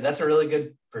 That's okay. That's a really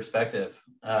good perspective.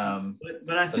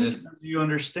 But I think you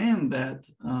understand that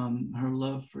her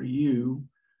love for you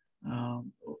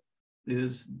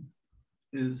is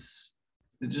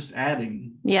just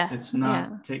adding. Yeah. It's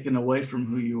not taken away from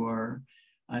who you are.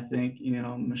 I think,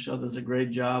 Michelle does a great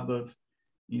job of,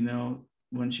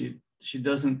 when she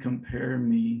doesn't compare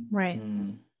me. Right.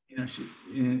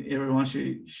 Every once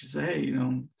she said, hey,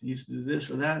 he used to do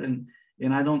this or that. And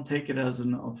I don't take it as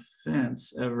an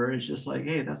offense ever. It's just like,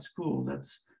 hey, that's cool.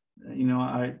 That's,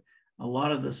 a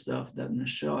lot of the stuff that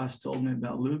Michelle has told me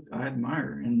about Luke, I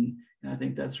admire. And I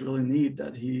think that's really neat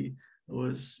that he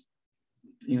was,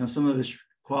 some of his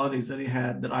qualities that he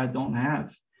had that I don't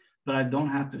have, but I don't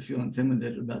have to feel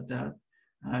intimidated about that.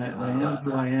 I am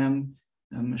who I am,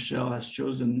 and Michelle has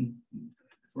chosen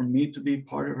for me to be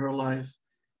part of her life.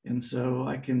 And so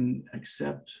I can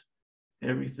accept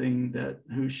everything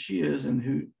who she is and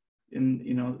who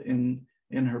in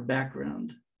her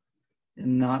background,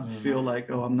 and not feel like,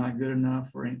 oh, I'm not good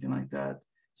enough or anything like that.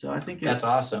 So I think that's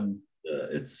awesome.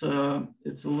 It's a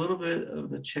little bit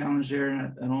of a challenge there.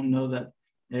 And I don't know that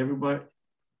every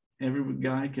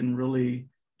guy can really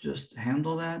just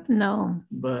handle that. No.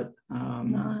 But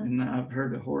and I've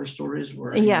heard of horror stories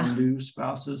where new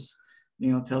spouses,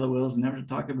 tell the widows never to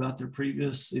talk about their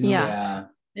previous.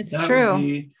 It's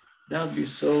true. That would be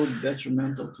so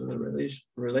detrimental to the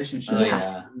relationship.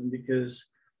 Because,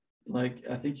 like,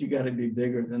 I think you got to be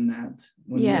bigger than that.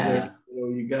 When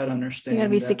you got to understand. You got to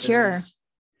be secure.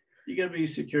 You got to be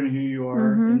secure in who you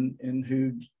are and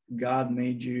who God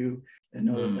made you, and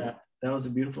know that was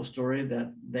a beautiful story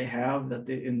that they have, that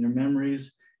they in their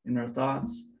memories, in their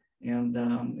thoughts, and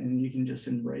you can just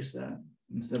embrace that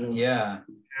instead of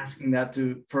asking that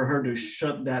for her to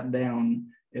shut that down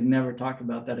and never talk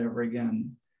about that ever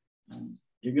again.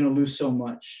 You're going to lose so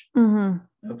much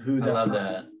of who that. I love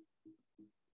that.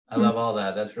 I love all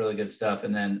that. That's really good stuff.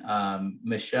 And then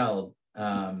Michelle,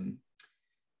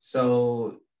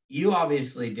 so you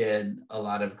obviously did a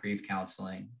lot of grief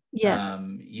counseling. Yes.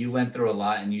 You went through a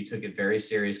lot and you took it very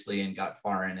seriously and got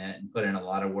far in it and put in a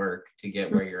lot of work to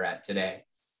get where you're at today.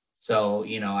 So,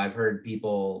 I've heard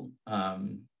people,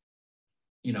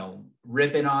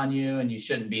 ripping on you and you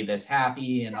shouldn't be this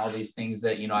happy and all these things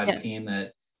that, I've seen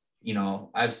that,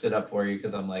 I've stood up for you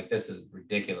because I'm like, this is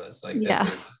ridiculous. Like,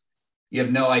 you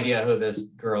have no idea who this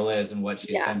girl is and what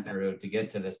she's been through to get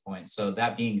to this point. So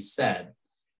that being said,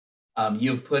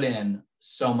 you've put in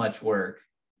so much work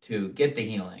to get the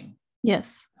healing.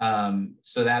 Yes.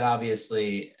 So that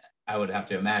obviously, I would have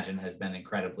to imagine, has been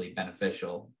incredibly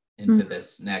beneficial into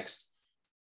this next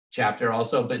chapter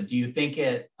also. But do you think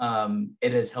it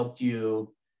has helped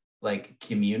you like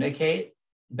communicate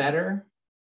better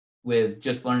with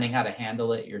just learning how to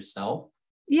handle it yourself?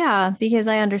 Yeah, because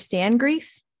I understand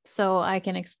grief, so I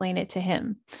can explain it to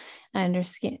him. I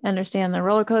understand the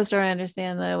roller coaster. I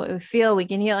understand what we feel. We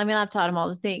can heal. I mean, I've taught him all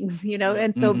the things,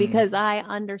 and so because I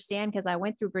understand, because I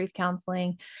went through grief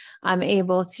counseling, I'm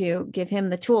able to give him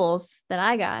the tools that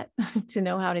I got to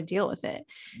know how to deal with it.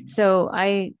 So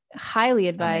I highly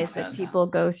advise that people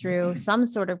go through some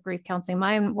sort of grief counseling.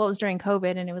 Mine, was during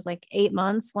COVID, and it was like 8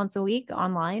 months, once a week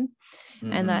online.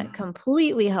 And that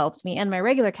completely helped me. And my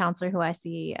regular counselor, who I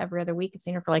see every other week, I've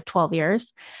seen her for like 12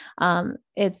 years.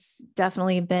 It's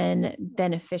definitely been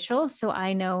beneficial. So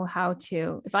I know how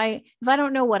to, if I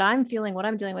don't know what I'm feeling, what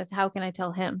I'm dealing with, how can I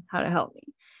tell him how to help me?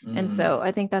 And so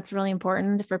I think that's really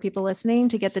important for people listening,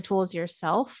 to get the tools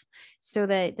yourself so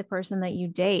that the person that you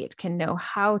date can know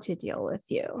how to deal with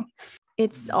you.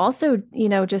 It's also,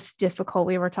 just difficult.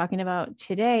 We were talking about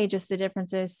today, just the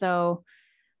differences. So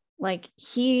like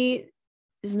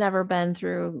has never been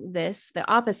through the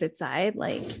opposite side,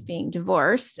 like being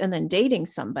divorced and then dating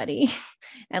somebody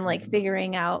and like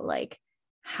figuring out like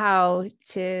how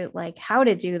to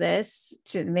do this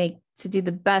to do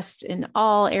the best in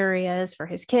all areas for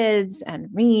his kids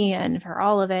and me and for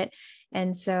all of it.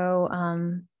 And so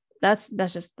that's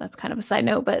kind of a side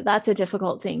note, but that's a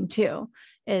difficult thing too,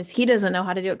 is he doesn't know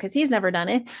how to do it because he's never done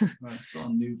it. Right, it's all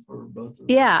new for both of us.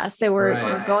 Yeah, so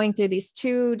we're going through these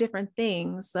two different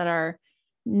things that are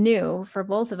new for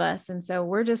both of us, and so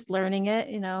we're just learning it.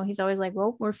 He's always like,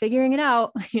 well, we're figuring it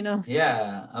out.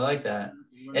 Yeah, I like that.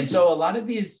 And so a lot of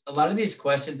these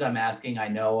questions I'm asking, I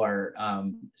know are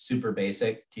super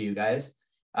basic to you guys.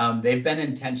 They've been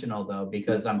intentional though,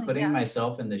 because I'm putting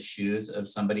myself in the shoes of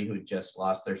somebody who just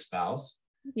lost their spouse.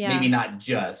 Maybe not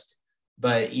just,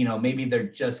 but maybe they're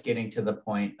just getting to the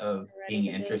point of being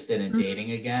interested in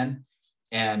dating again.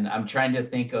 And I'm trying to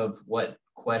think of what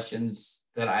questions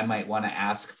that I might want to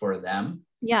ask for them.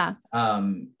 Yeah.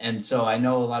 And so I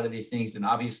know a lot of these things, and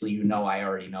obviously, I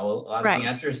already know a lot of the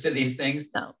answers to these things,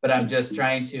 but I'm just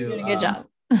trying to, good job.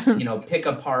 Pick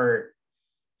apart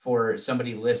for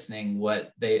somebody listening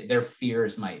what their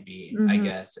fears might be, I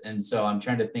guess. And so I'm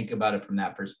trying to think about it from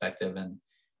that perspective. And,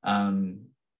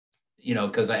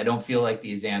 because I don't feel like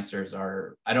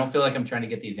I don't feel like I'm trying to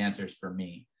get these answers for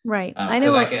me. Right. I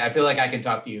know. I feel like I can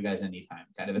talk to you guys anytime,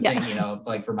 kind of a thing,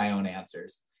 like for my own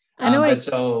answers. I know.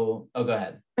 Go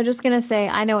ahead. I'm just going to say,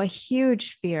 I know a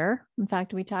huge fear. In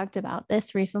fact, we talked about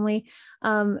this recently.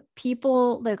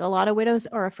 People, like a lot of widows,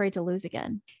 are afraid to lose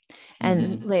again.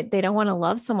 And they don't want to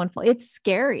love someone fully. It's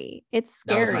scary. It's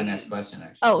scary. That was my next question,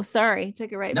 actually. Oh, sorry.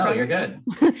 Took it right. No, you're good.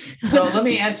 So let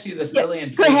me ask you this really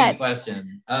intriguing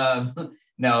question.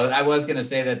 No, I was going to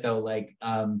say that though, like,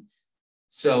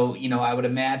 so, I would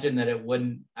imagine that it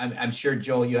wouldn't, I'm sure,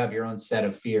 Joel, you have your own set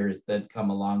of fears that come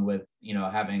along with,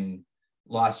 having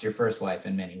lost your first wife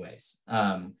in many ways.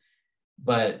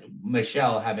 But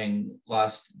Michelle, having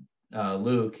lost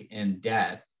Luke in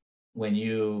death, when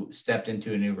you stepped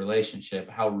into a new relationship,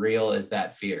 how real is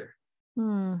that fear?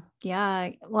 Yeah.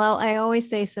 Well, I always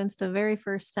say since the very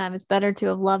first time, it's better to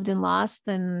have loved and lost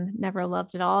than never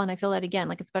loved at all. And I feel that again,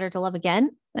 like it's better to love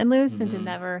again and lose than to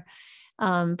never.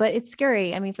 But it's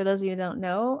scary. I mean, for those of you who don't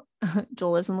know,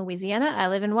 Joel lives in Louisiana. I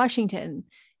live in Washington.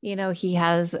 He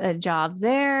has a job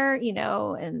there,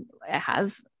 and I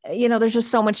have, there's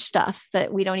just so much stuff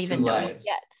that we don't even know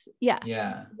yet.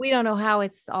 Yeah. We don't know how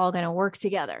it's all going to work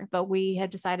together, but we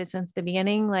had decided since the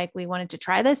beginning, like we wanted to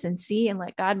try this and see and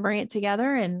let God bring it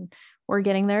together, and we're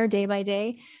getting there day by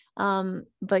day.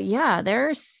 But yeah,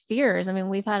 there's fears. I mean,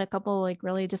 we've had a couple like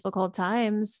really difficult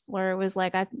times where it was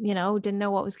like, I, didn't know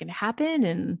what was going to happen.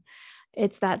 And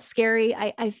it's that scary.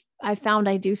 I found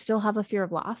I do still have a fear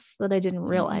of loss that I didn't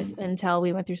realize until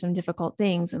we went through some difficult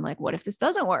things, and like, what if this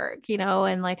doesn't work,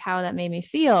 and like how that made me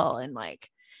feel. And like,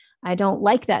 I don't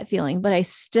like that feeling, but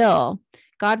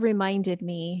God reminded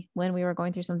me when we were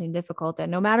going through something difficult that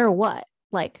no matter what,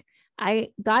 like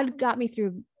God got me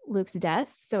through Luke's death.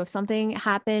 So if something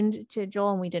happened to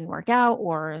Joel and we didn't work out,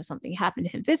 or something happened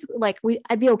to him physically, like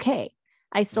I'd be okay.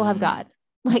 I still have God.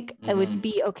 Like I would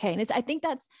be okay. And I think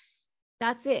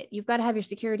that's it. You've got to have your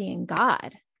security in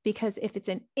God, because if it's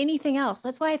in anything else,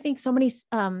 that's why I think so many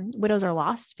widows are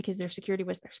lost, because their security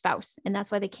was their spouse. And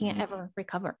that's why they can't ever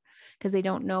recover, because they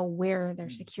don't know where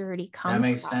their security comes from. That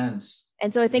makes sense.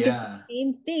 And so I think it's the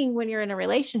same thing when you're in a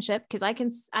relationship, because I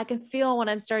can feel when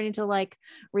I'm starting to like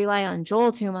rely on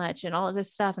Joel too much and all of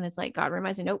this stuff. And it's like, God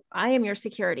reminds me, nope, I am your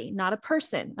security, not a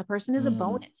person. A person is a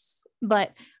bonus,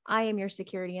 but I am your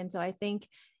security. And so I think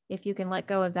if you can let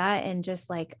go of that and just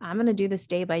like, I'm going to do this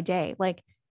day by day. Like,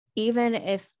 even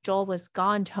if Joel was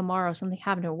gone tomorrow, something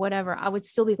happened or whatever, I would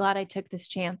still be glad I took this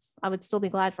chance. I would still be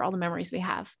glad for all the memories we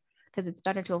have, because it's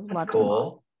better to have loved.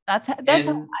 Cool. That's how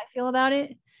I feel about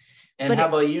it. And how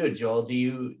about you, Joel? Do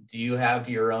you have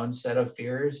your own set of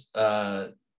fears?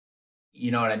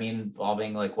 You know what I mean?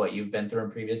 Involving like what you've been through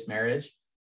in previous marriage.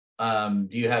 Do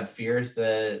you have fears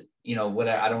that, what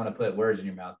I don't want to put words in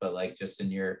your mouth, but like just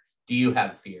do you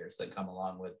have fears that come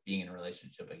along with being in a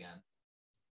relationship again?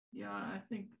 Yeah, I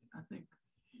think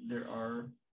there are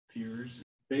fears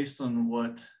based on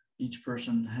what each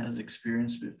person has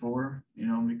experienced before,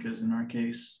 because in our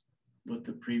case, with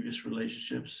the previous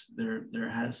relationships, there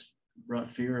has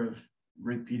brought fear of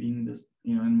repeating this,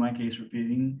 in my case,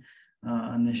 repeating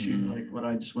an issue like what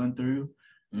I just went through.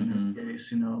 In her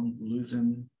case,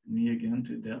 losing me again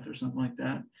to death or something like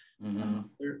that.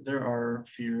 There are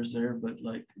fears there, but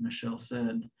like Michelle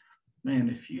said, man,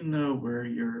 if you know where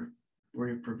your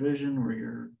provision, where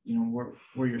your,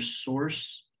 where your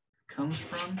source comes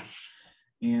from,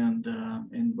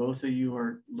 and both of you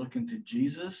are looking to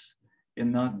Jesus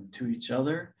and not to each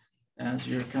other as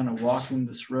you're kind of walking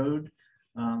this road,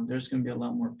 there's going to be a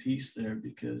lot more peace there,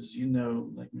 because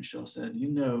like Michelle said,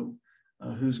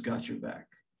 who's got your back,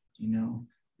 and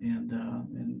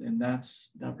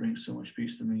that brings so much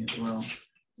peace to me as well.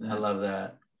 I love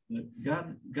that.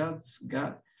 God's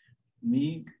got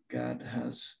me, God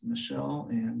has Michelle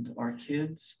and our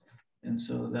kids. And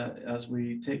so that as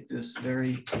we take this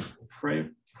very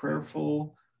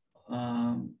prayerful,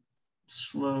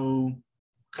 slow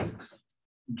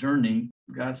journey,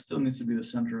 God still needs to be the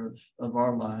center of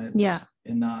our lives. Yeah.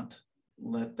 And not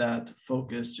let that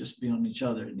focus just be on each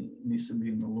other. It needs to be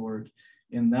in the Lord.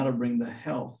 And that'll bring the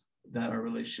health that our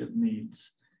relationship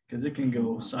needs, because it can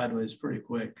go sideways pretty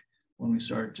quick when we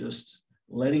start just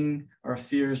letting our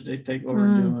fears dictate what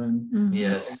we're doing.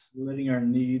 Yes. Letting our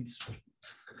needs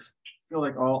feel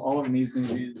like all of our needs need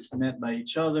to be met by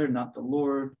each other, not the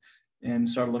Lord, and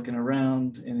start looking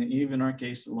around. And even in our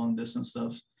case, the long distance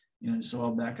stuff, just a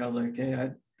while back, I was like,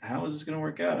 hey, how is this going to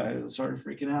work out? I started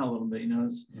freaking out a little bit,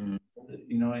 and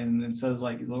instead of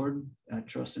like, Lord, I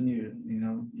trust in you,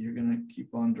 you're going to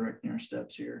keep on directing our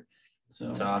steps here. So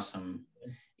it's awesome.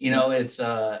 It's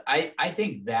I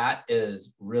think that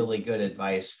is really good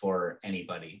advice for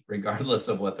anybody, regardless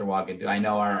of what they're walking through. I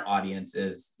know our audience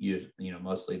is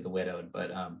mostly the widowed,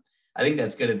 but I think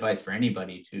that's good advice for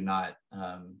anybody to not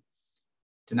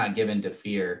give in to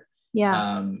fear.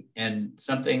 Yeah. And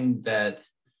something that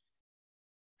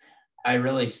I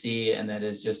really see, and that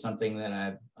is just something that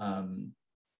I've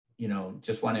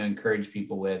just want to encourage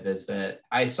people with, is that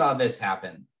I saw this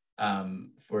happen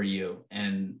for you,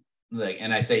 and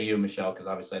I say you, Michelle, because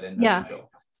obviously I didn't know you,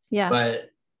 Joel. Yeah. But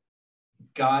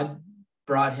God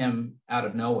brought him out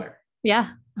of nowhere.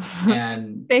 Yeah.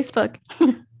 And Facebook.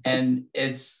 And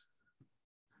it's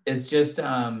just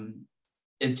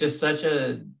such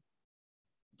a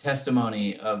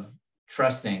testimony of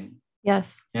trusting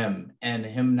him and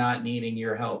him not needing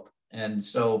your help. And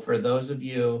so for those of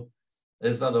you,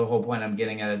 this is the whole point I'm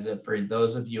getting at, is that for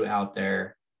those of you out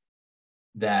there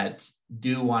that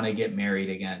do want to get married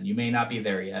again, you may not be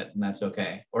there yet, and that's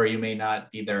okay. Or you may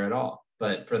not be there at all.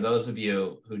 But for those of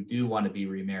you who do want to be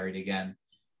remarried again,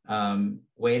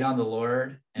 wait on the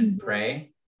Lord and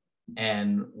pray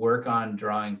and work on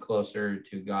drawing closer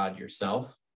to God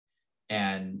yourself,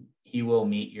 and he will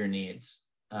meet your needs.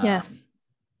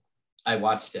 I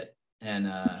watched it,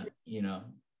 and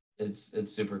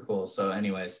it's super cool. So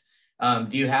anyways,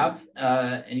 do you have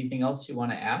anything else you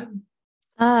want to add?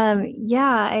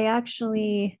 I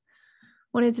actually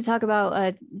wanted to talk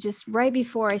about just right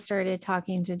before I started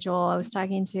talking to Joel, I was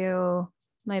talking to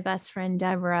my best friend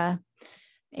Deborah,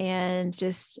 and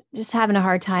just having a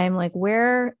hard time, like,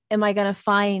 where am I going to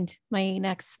find my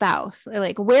next spouse?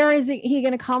 Like, where is he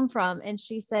going to come from? And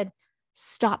she said,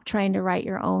 stop trying to write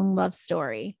your own love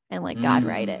story and let God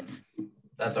write it.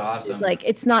 That's awesome. It's like,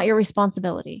 it's not your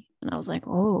responsibility. And I was like,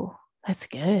 oh, that's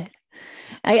good.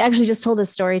 I actually just told this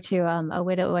story to a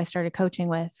widow who I started coaching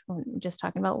with, just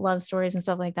talking about love stories and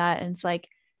stuff like that. And it's like,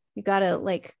 you got to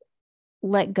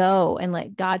let go and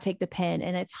let God take the pen.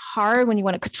 And it's hard when you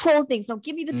want to control things. Don't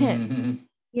give me the pen,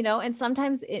 and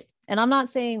sometimes and I'm not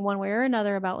saying one way or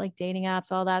another about like dating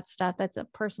apps, all that stuff. That's a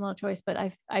personal choice, but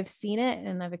I've seen it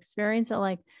and I've experienced it.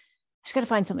 Like, I just got to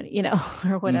find somebody,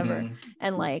 or whatever.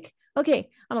 And like, okay,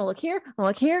 I'm gonna look here. Blah,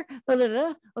 blah,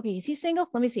 blah. Okay, is he single?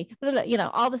 Let me see. Blah, blah, blah.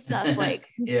 All the stuff. Like,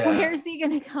 where's he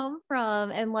gonna come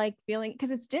from? And like feeling,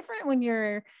 because it's different when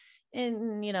you're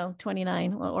in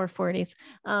 29 or 40s,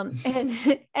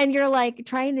 and you're like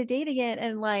trying to date again,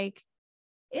 and like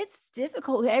it's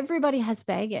difficult. Everybody has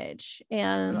baggage,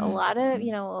 and a lot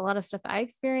of stuff I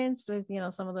experienced with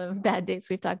some of the bad dates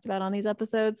we've talked about on these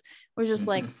episodes was just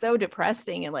like so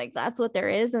depressing, and like that's what there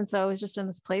is. And so I was just in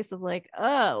this place of like,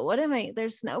 oh,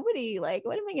 there's nobody, like,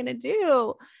 what am I gonna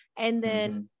do? And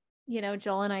then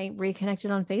Joel and I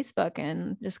reconnected on Facebook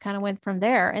and just kind of went from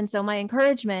there. And so my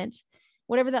encouragement,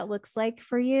 whatever that looks like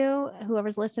for you,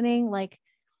 whoever's listening, like,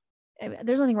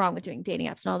 there's nothing wrong with doing dating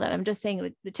apps and all that. I'm just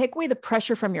saying, take away the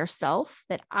pressure from yourself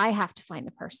that I have to find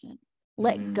the person.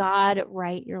 Let God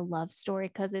write your love story,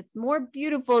 because it's more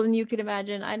beautiful than you could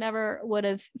imagine. I never would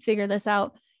have figured this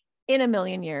out in a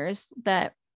million years,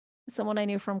 that someone I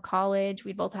knew from college,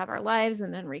 we'd both have our lives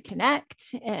and then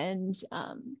reconnect, and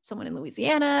someone in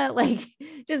Louisiana, like,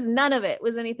 just none of it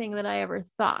was anything that I ever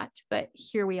thought. But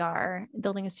here we are,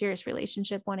 building a serious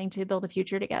relationship, wanting to build a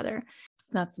future together.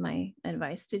 That's my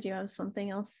advice. Did you have something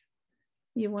else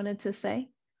you wanted to say?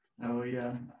 Oh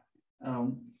yeah.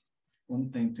 One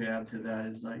thing to add to that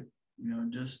is, like,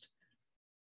 just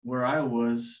where I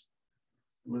was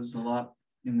a lot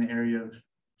in the area of,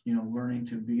 you know, learning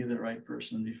to be the right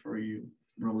person before you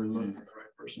really look for the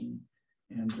right person.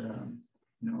 And,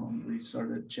 you know, we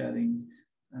started chatting,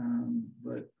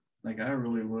 but like, I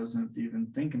really wasn't even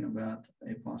thinking about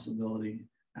a possibility.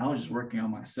 I was just working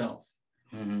on myself,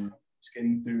 just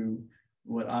getting through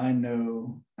what I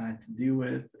know I had to deal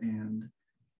with, and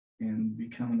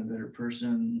becoming a better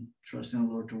person, trusting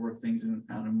the Lord to work things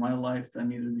out in my life that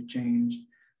needed to be changed,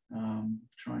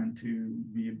 trying to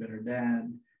be a better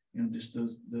dad, you know, just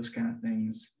those kind of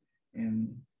things.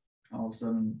 And all of a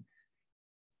sudden,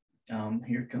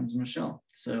 here comes Michelle.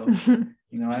 So,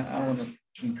 you know, I want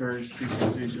to encourage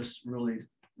people to just really,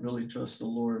 really trust the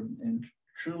Lord and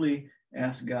truly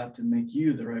ask God to make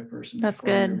you the right person. That's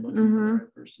good. You're looking for the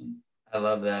right person. I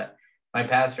love that. My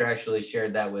pastor actually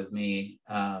shared that with me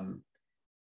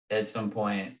at some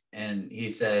point, and he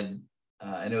said,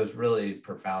 and it was really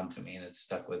profound to me, and it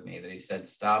stuck with me, that he said,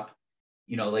 stop,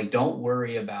 you know, like, don't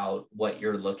worry about what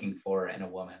you're looking for in a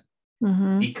woman.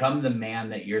 Become the man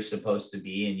that you're supposed to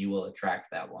be, and you will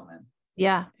attract that woman.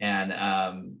 Yeah. And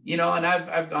you know, and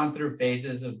I've gone through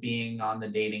phases of being on the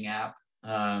dating app,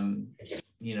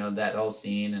 you know, that whole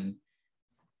scene, and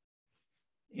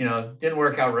you know, didn't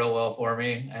work out real well for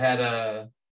me. I had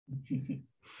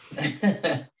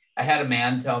a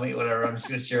man tell me, whatever, I'm just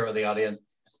gonna share it with the audience.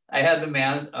 I had a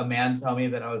man tell me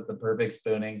that I was the perfect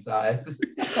spooning size.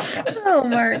 Oh,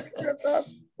 Mark, that's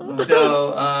awesome.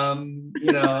 So,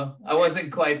 you know, I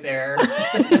wasn't quite there.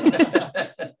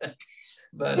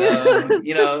 But,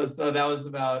 you know, so that was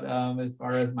about as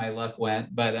far as my luck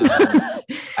went. But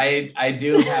I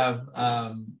do have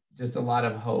just a lot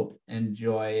of hope and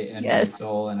joy in my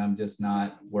soul, and I'm just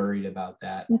not worried about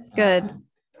that. That's good.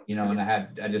 You know, and I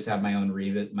just have my own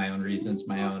reasons,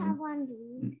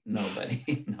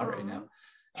 nobody, not right now.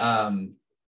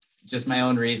 Just my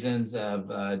own reasons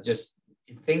of just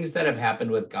things that have happened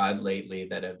with God lately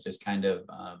that have just kind of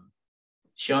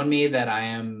shown me that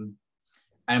I'm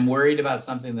worried about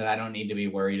something that I don't need to be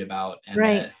worried about,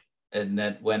 and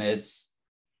that when it's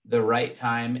the right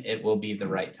time, it will be the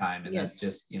right time. And that's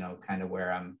just, you know, kind of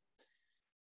where I'm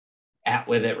at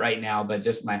with it right now, but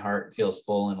just my heart feels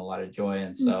full and a lot of joy.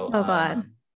 And so,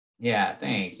 yeah,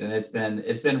 thanks. And it's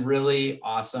been really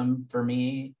awesome for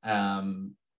me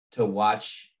to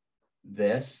watch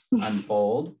this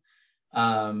unfold,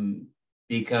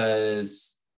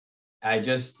 because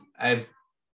I've,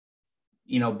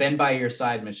 you know, been by your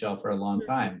side, Michelle, for a long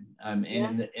time,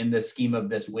 in the scheme of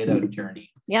this widowed journey.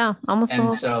 Yeah, almost.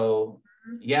 And so,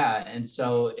 and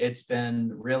so it's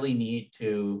been really neat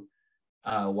to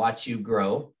watch you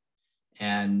grow.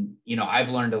 And, you know, I've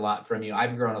learned a lot from you.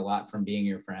 I've grown a lot from being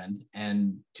your friend,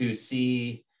 and to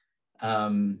see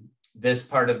this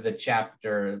part of the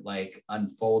chapter like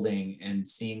unfolding and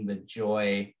seeing the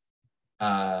joy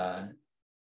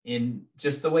in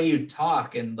just the way you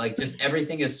talk, and like just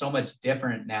everything is so much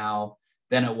different now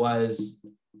than it was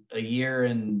a year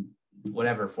and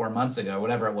 4 months ago,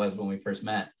 whatever it was when we first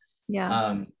met.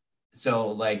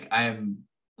 So like, I'm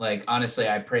like, honestly,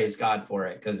 I praise God for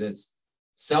it, because it's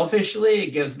selfishly,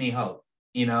 it gives me hope,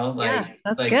 you know, like,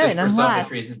 that's like good. just for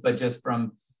selfish reasons, but just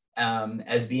from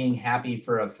as being happy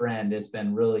for a friend, it's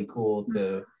been really cool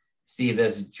to see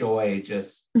this joy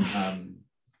just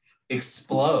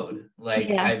explode.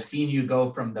 Like, I've seen you go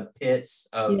from the pits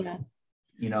of,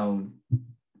 you know,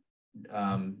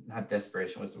 not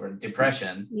desperation, what's the word?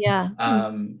 Depression.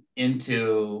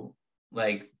 Into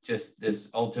like just this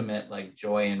ultimate like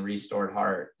joy and restored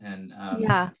heart. And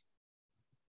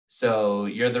so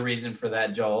you're the reason for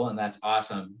that, Joel, and that's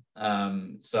awesome.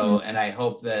 And I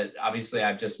hope that, obviously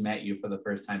I've just met you for the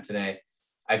first time today.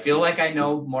 I feel like I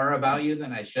know more about you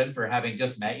than I should for having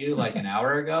just met you like an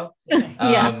hour ago.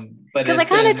 But because I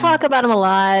kind of talk about him a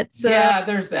lot. So. Yeah,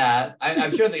 there's that.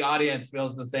 I'm sure the audience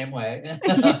feels the same way.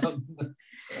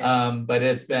 But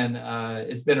it's been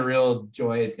a real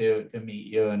joy to meet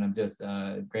you, and I'm just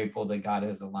grateful that God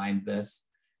has aligned this.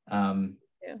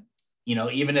 You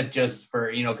know, even if just for,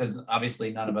 you know, because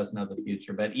obviously none of us know the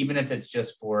future, but even if it's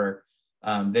just for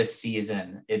this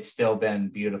season, it's still been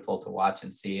beautiful to watch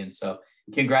and see. And so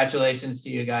congratulations to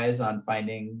you guys on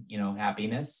finding, you know,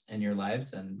 happiness in your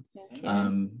lives. And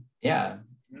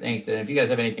thanks. And if you guys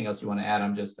have anything else you want to add,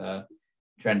 I'm just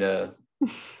trying to,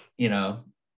 you know,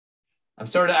 I've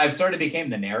sort of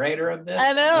became the narrator of this.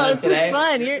 I know, this today. Is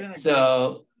fun. You're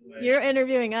You're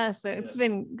interviewing us, so it's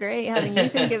been great having you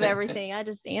think of everything. I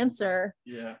just answer.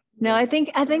 Yeah. No, I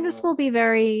think this will be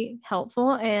very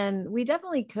helpful, and we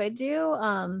definitely could do,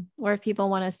 or if people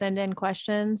want to send in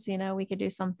questions, you know, we could do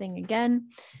something again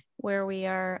where we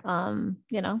are,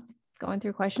 you know, going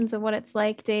through questions of what it's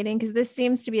like dating, because this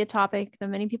seems to be a topic that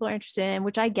many people are interested in,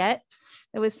 which I get.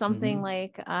 It was something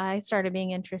like I started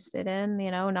being interested in,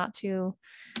 not too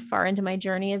far into my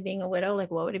journey of being a widow.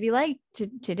 Like, what would it be like to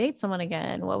date someone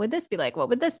again? What would this be like? What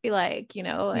would this be like?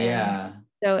 And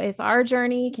so if our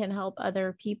journey can help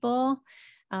other people,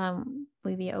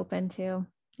 we'd be open to,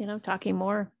 talking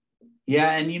more.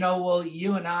 Yeah. And, well,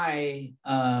 you and I,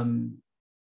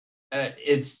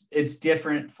 it's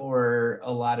different for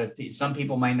a lot of people. Some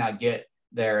people might not get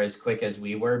there as quick as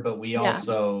we were, but we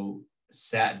also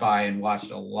sat by and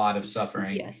watched a lot of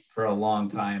suffering for a long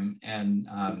time. And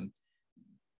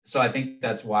so I think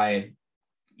that's why,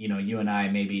 you and I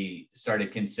maybe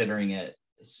started considering it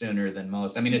sooner than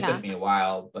most. I mean, it took me a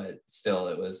while, but still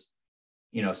it was,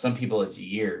 some people it's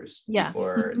years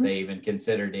before they even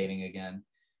consider dating again.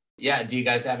 Yeah. Do you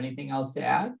guys have anything else to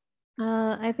add?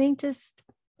 I think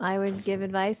I would give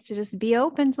advice to just be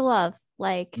open to love.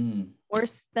 Like,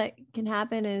 worst that can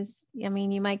happen is, you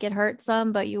might get hurt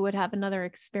some, but you would have another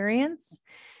experience.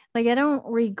 Like, I don't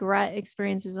regret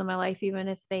experiences in my life, even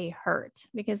if they hurt,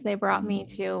 because they brought me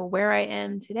to where I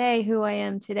am today, who I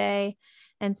am today.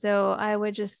 And so I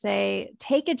would just say,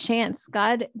 take a chance.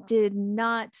 God did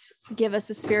not give us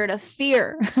a spirit of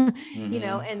fear,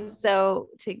 and so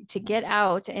to get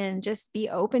out and just be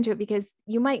open to it, because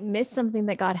you might miss something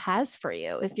that God has for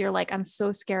you. If you're like, I'm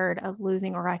so scared of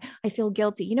losing, or I feel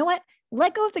guilty. You know what?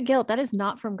 Let go of the guilt. That is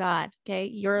not from God. Okay.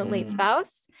 Your late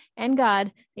spouse and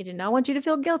God, they did not want you to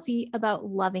feel guilty about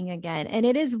loving again. And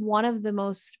it is one of the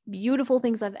most beautiful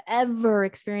things I've ever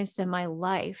experienced in my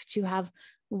life, to have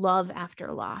love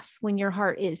after loss, when your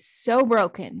heart is so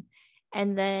broken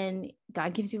and then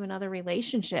God gives you another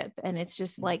relationship. And it's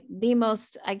just like the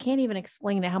most, I can't even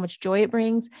explain it, how much joy it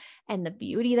brings and the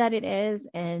beauty that it is.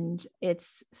 And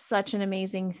it's such an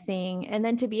amazing thing. And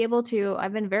then to be able to,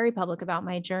 I've been very public about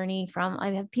my journey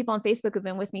I have people on Facebook who've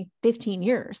been with me 15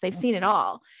 years. They've seen it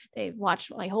all. They've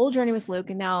watched my whole journey with Luke,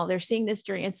 and now they're seeing this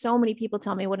journey. And so many people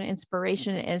tell me what an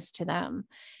inspiration it is to them.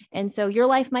 And so your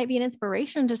life might be an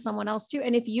inspiration to someone else too.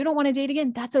 And if you don't want to date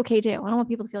again, that's okay too. I don't want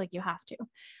people to feel like you have to.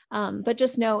 But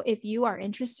just know, if you are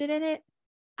interested in it,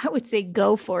 I would say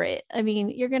go for it. I mean,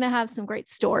 you're going to have some great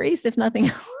stories, if nothing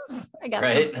else. I got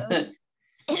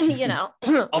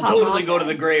I'll totally go to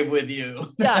the grave with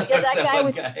you. Yeah, that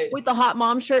guy with the hot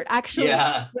mom shirt. Actually,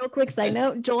 real quick side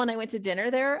note, Joel and I went to dinner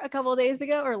there a couple of days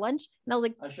ago, or lunch, and I was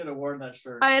like, I should have worn that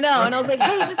shirt. I know, and I was like,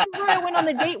 hey, this is where I went on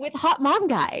the date with hot mom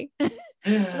guy.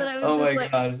 And then I was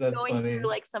gosh, that's going funny. through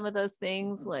like some of those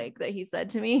things like that he said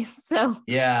to me. So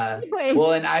anyways.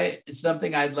 Well, and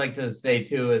something I'd like to say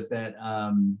too is that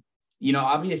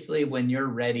obviously when you're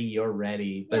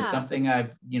ready, but something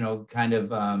I've kind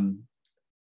of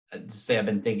say I've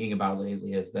been thinking about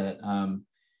lately is that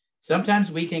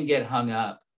sometimes we can get hung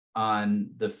up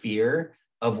on the fear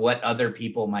of what other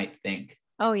people might think.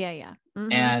 Oh yeah.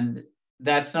 And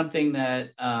that's something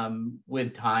that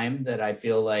with time that I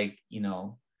feel like,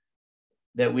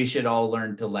 that we should all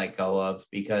learn to let go of,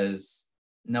 because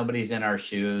nobody's in our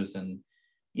shoes. And,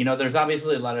 there's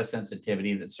obviously a lot of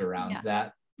sensitivity that surrounds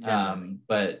that.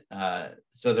 But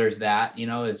so there's that,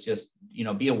 it's just,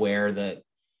 be aware that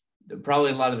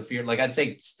probably a lot of the fear, like I'd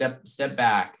say step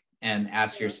back and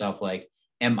ask yourself, like,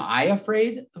 am I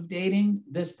afraid of dating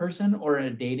this person or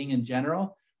dating in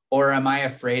general? Or am I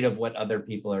afraid of what other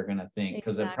people are going to think?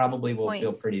 Because it probably will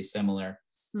feel pretty similar.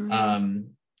 And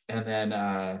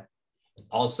then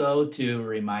also to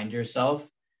remind yourself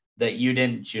that you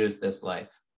didn't choose this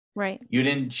life. Right. You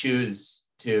didn't choose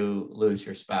to lose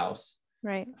your spouse.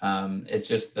 Right. It's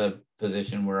just the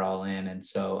position we're all in. And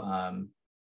so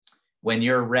when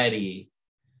you're ready,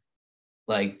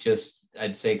 like, just,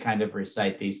 I'd say kind of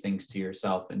recite these things to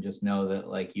yourself and just know that,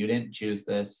 like, you didn't choose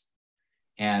this.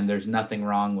 And there's nothing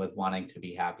wrong with wanting to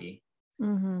be happy.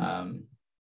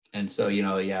 And so,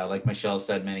 like Michelle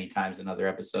said many times in other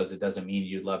episodes, it doesn't mean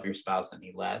you love your spouse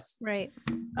any less. Right.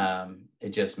 It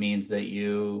just means that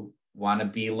you want to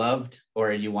be loved,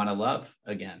 or you want to love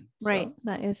again. Right. So.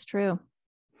 That is true.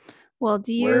 Well,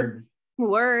 do you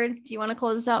want to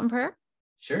close us out in prayer?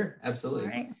 Sure. Absolutely. All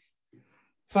right.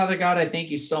 Father God, I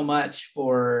thank you so much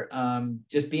for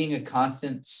just being a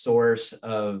constant source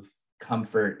of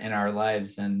comfort in our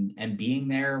lives, and being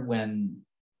there when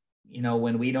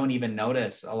we don't even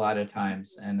notice a lot of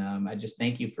times. And I just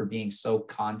thank you for being so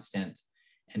constant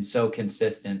and so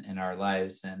consistent in our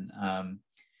lives. And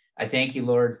I thank you,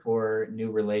 Lord, for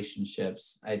new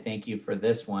relationships. I thank you for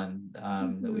this one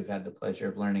that we've had the pleasure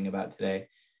of learning about today.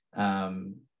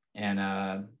 And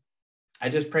I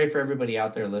just pray for everybody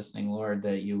out there listening, Lord,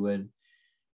 that you would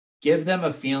give them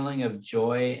a feeling of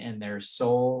joy in their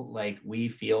soul like we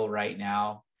feel right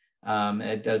now.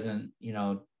 It doesn't,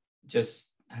 I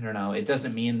don't know, it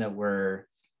doesn't mean that we're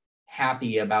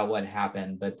happy about what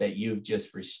happened, but that you've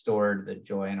just restored the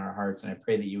joy in our hearts. And I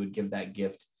pray that you would give that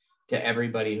gift to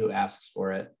everybody who asks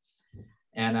for it.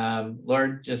 And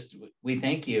Lord, we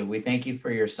thank you. We thank you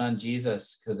for your son,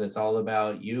 Jesus, because it's all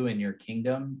about you and your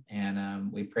kingdom. And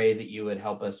we pray that you would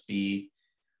help us be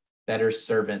better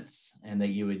servants and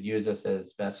that you would use us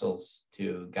as vessels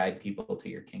to guide people to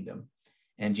your kingdom.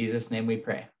 In Jesus' name we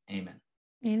pray. Amen.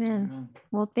 Amen.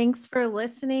 Well, thanks for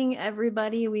listening,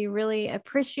 everybody. We really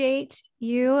appreciate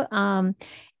you.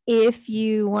 If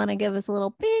you want to give us a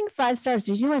little bing, 5 stars.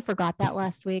 Did you know I forgot that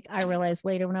last week? I realized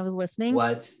later when I was listening.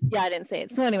 What? Yeah, I didn't say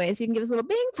it. So anyways, you can give us a little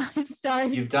bing, 5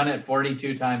 stars. You've done it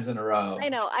 42 times in a row. I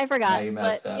know, I forgot. You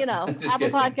messed up. Apple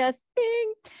Podcasts,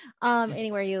 bing.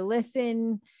 Anywhere you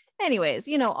listen. Anyways,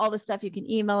 all the stuff. You can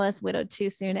email us,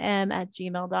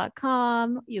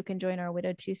 widowedtoosoonm@gmail.com. You can join our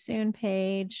Widowed Too Soon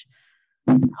page.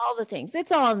 All the things.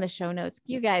 It's all in the show notes.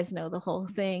 You guys know the whole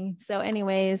thing. So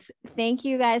anyways, thank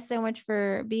you guys so much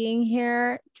for being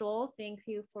here. Joel, thank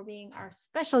you for being our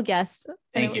special guest.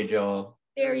 Thank you, Joel.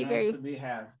 Very nice to be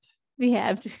halved.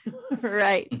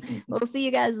 Right. We'll see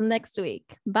you guys next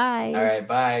week. Bye. All right.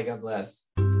 Bye. God bless.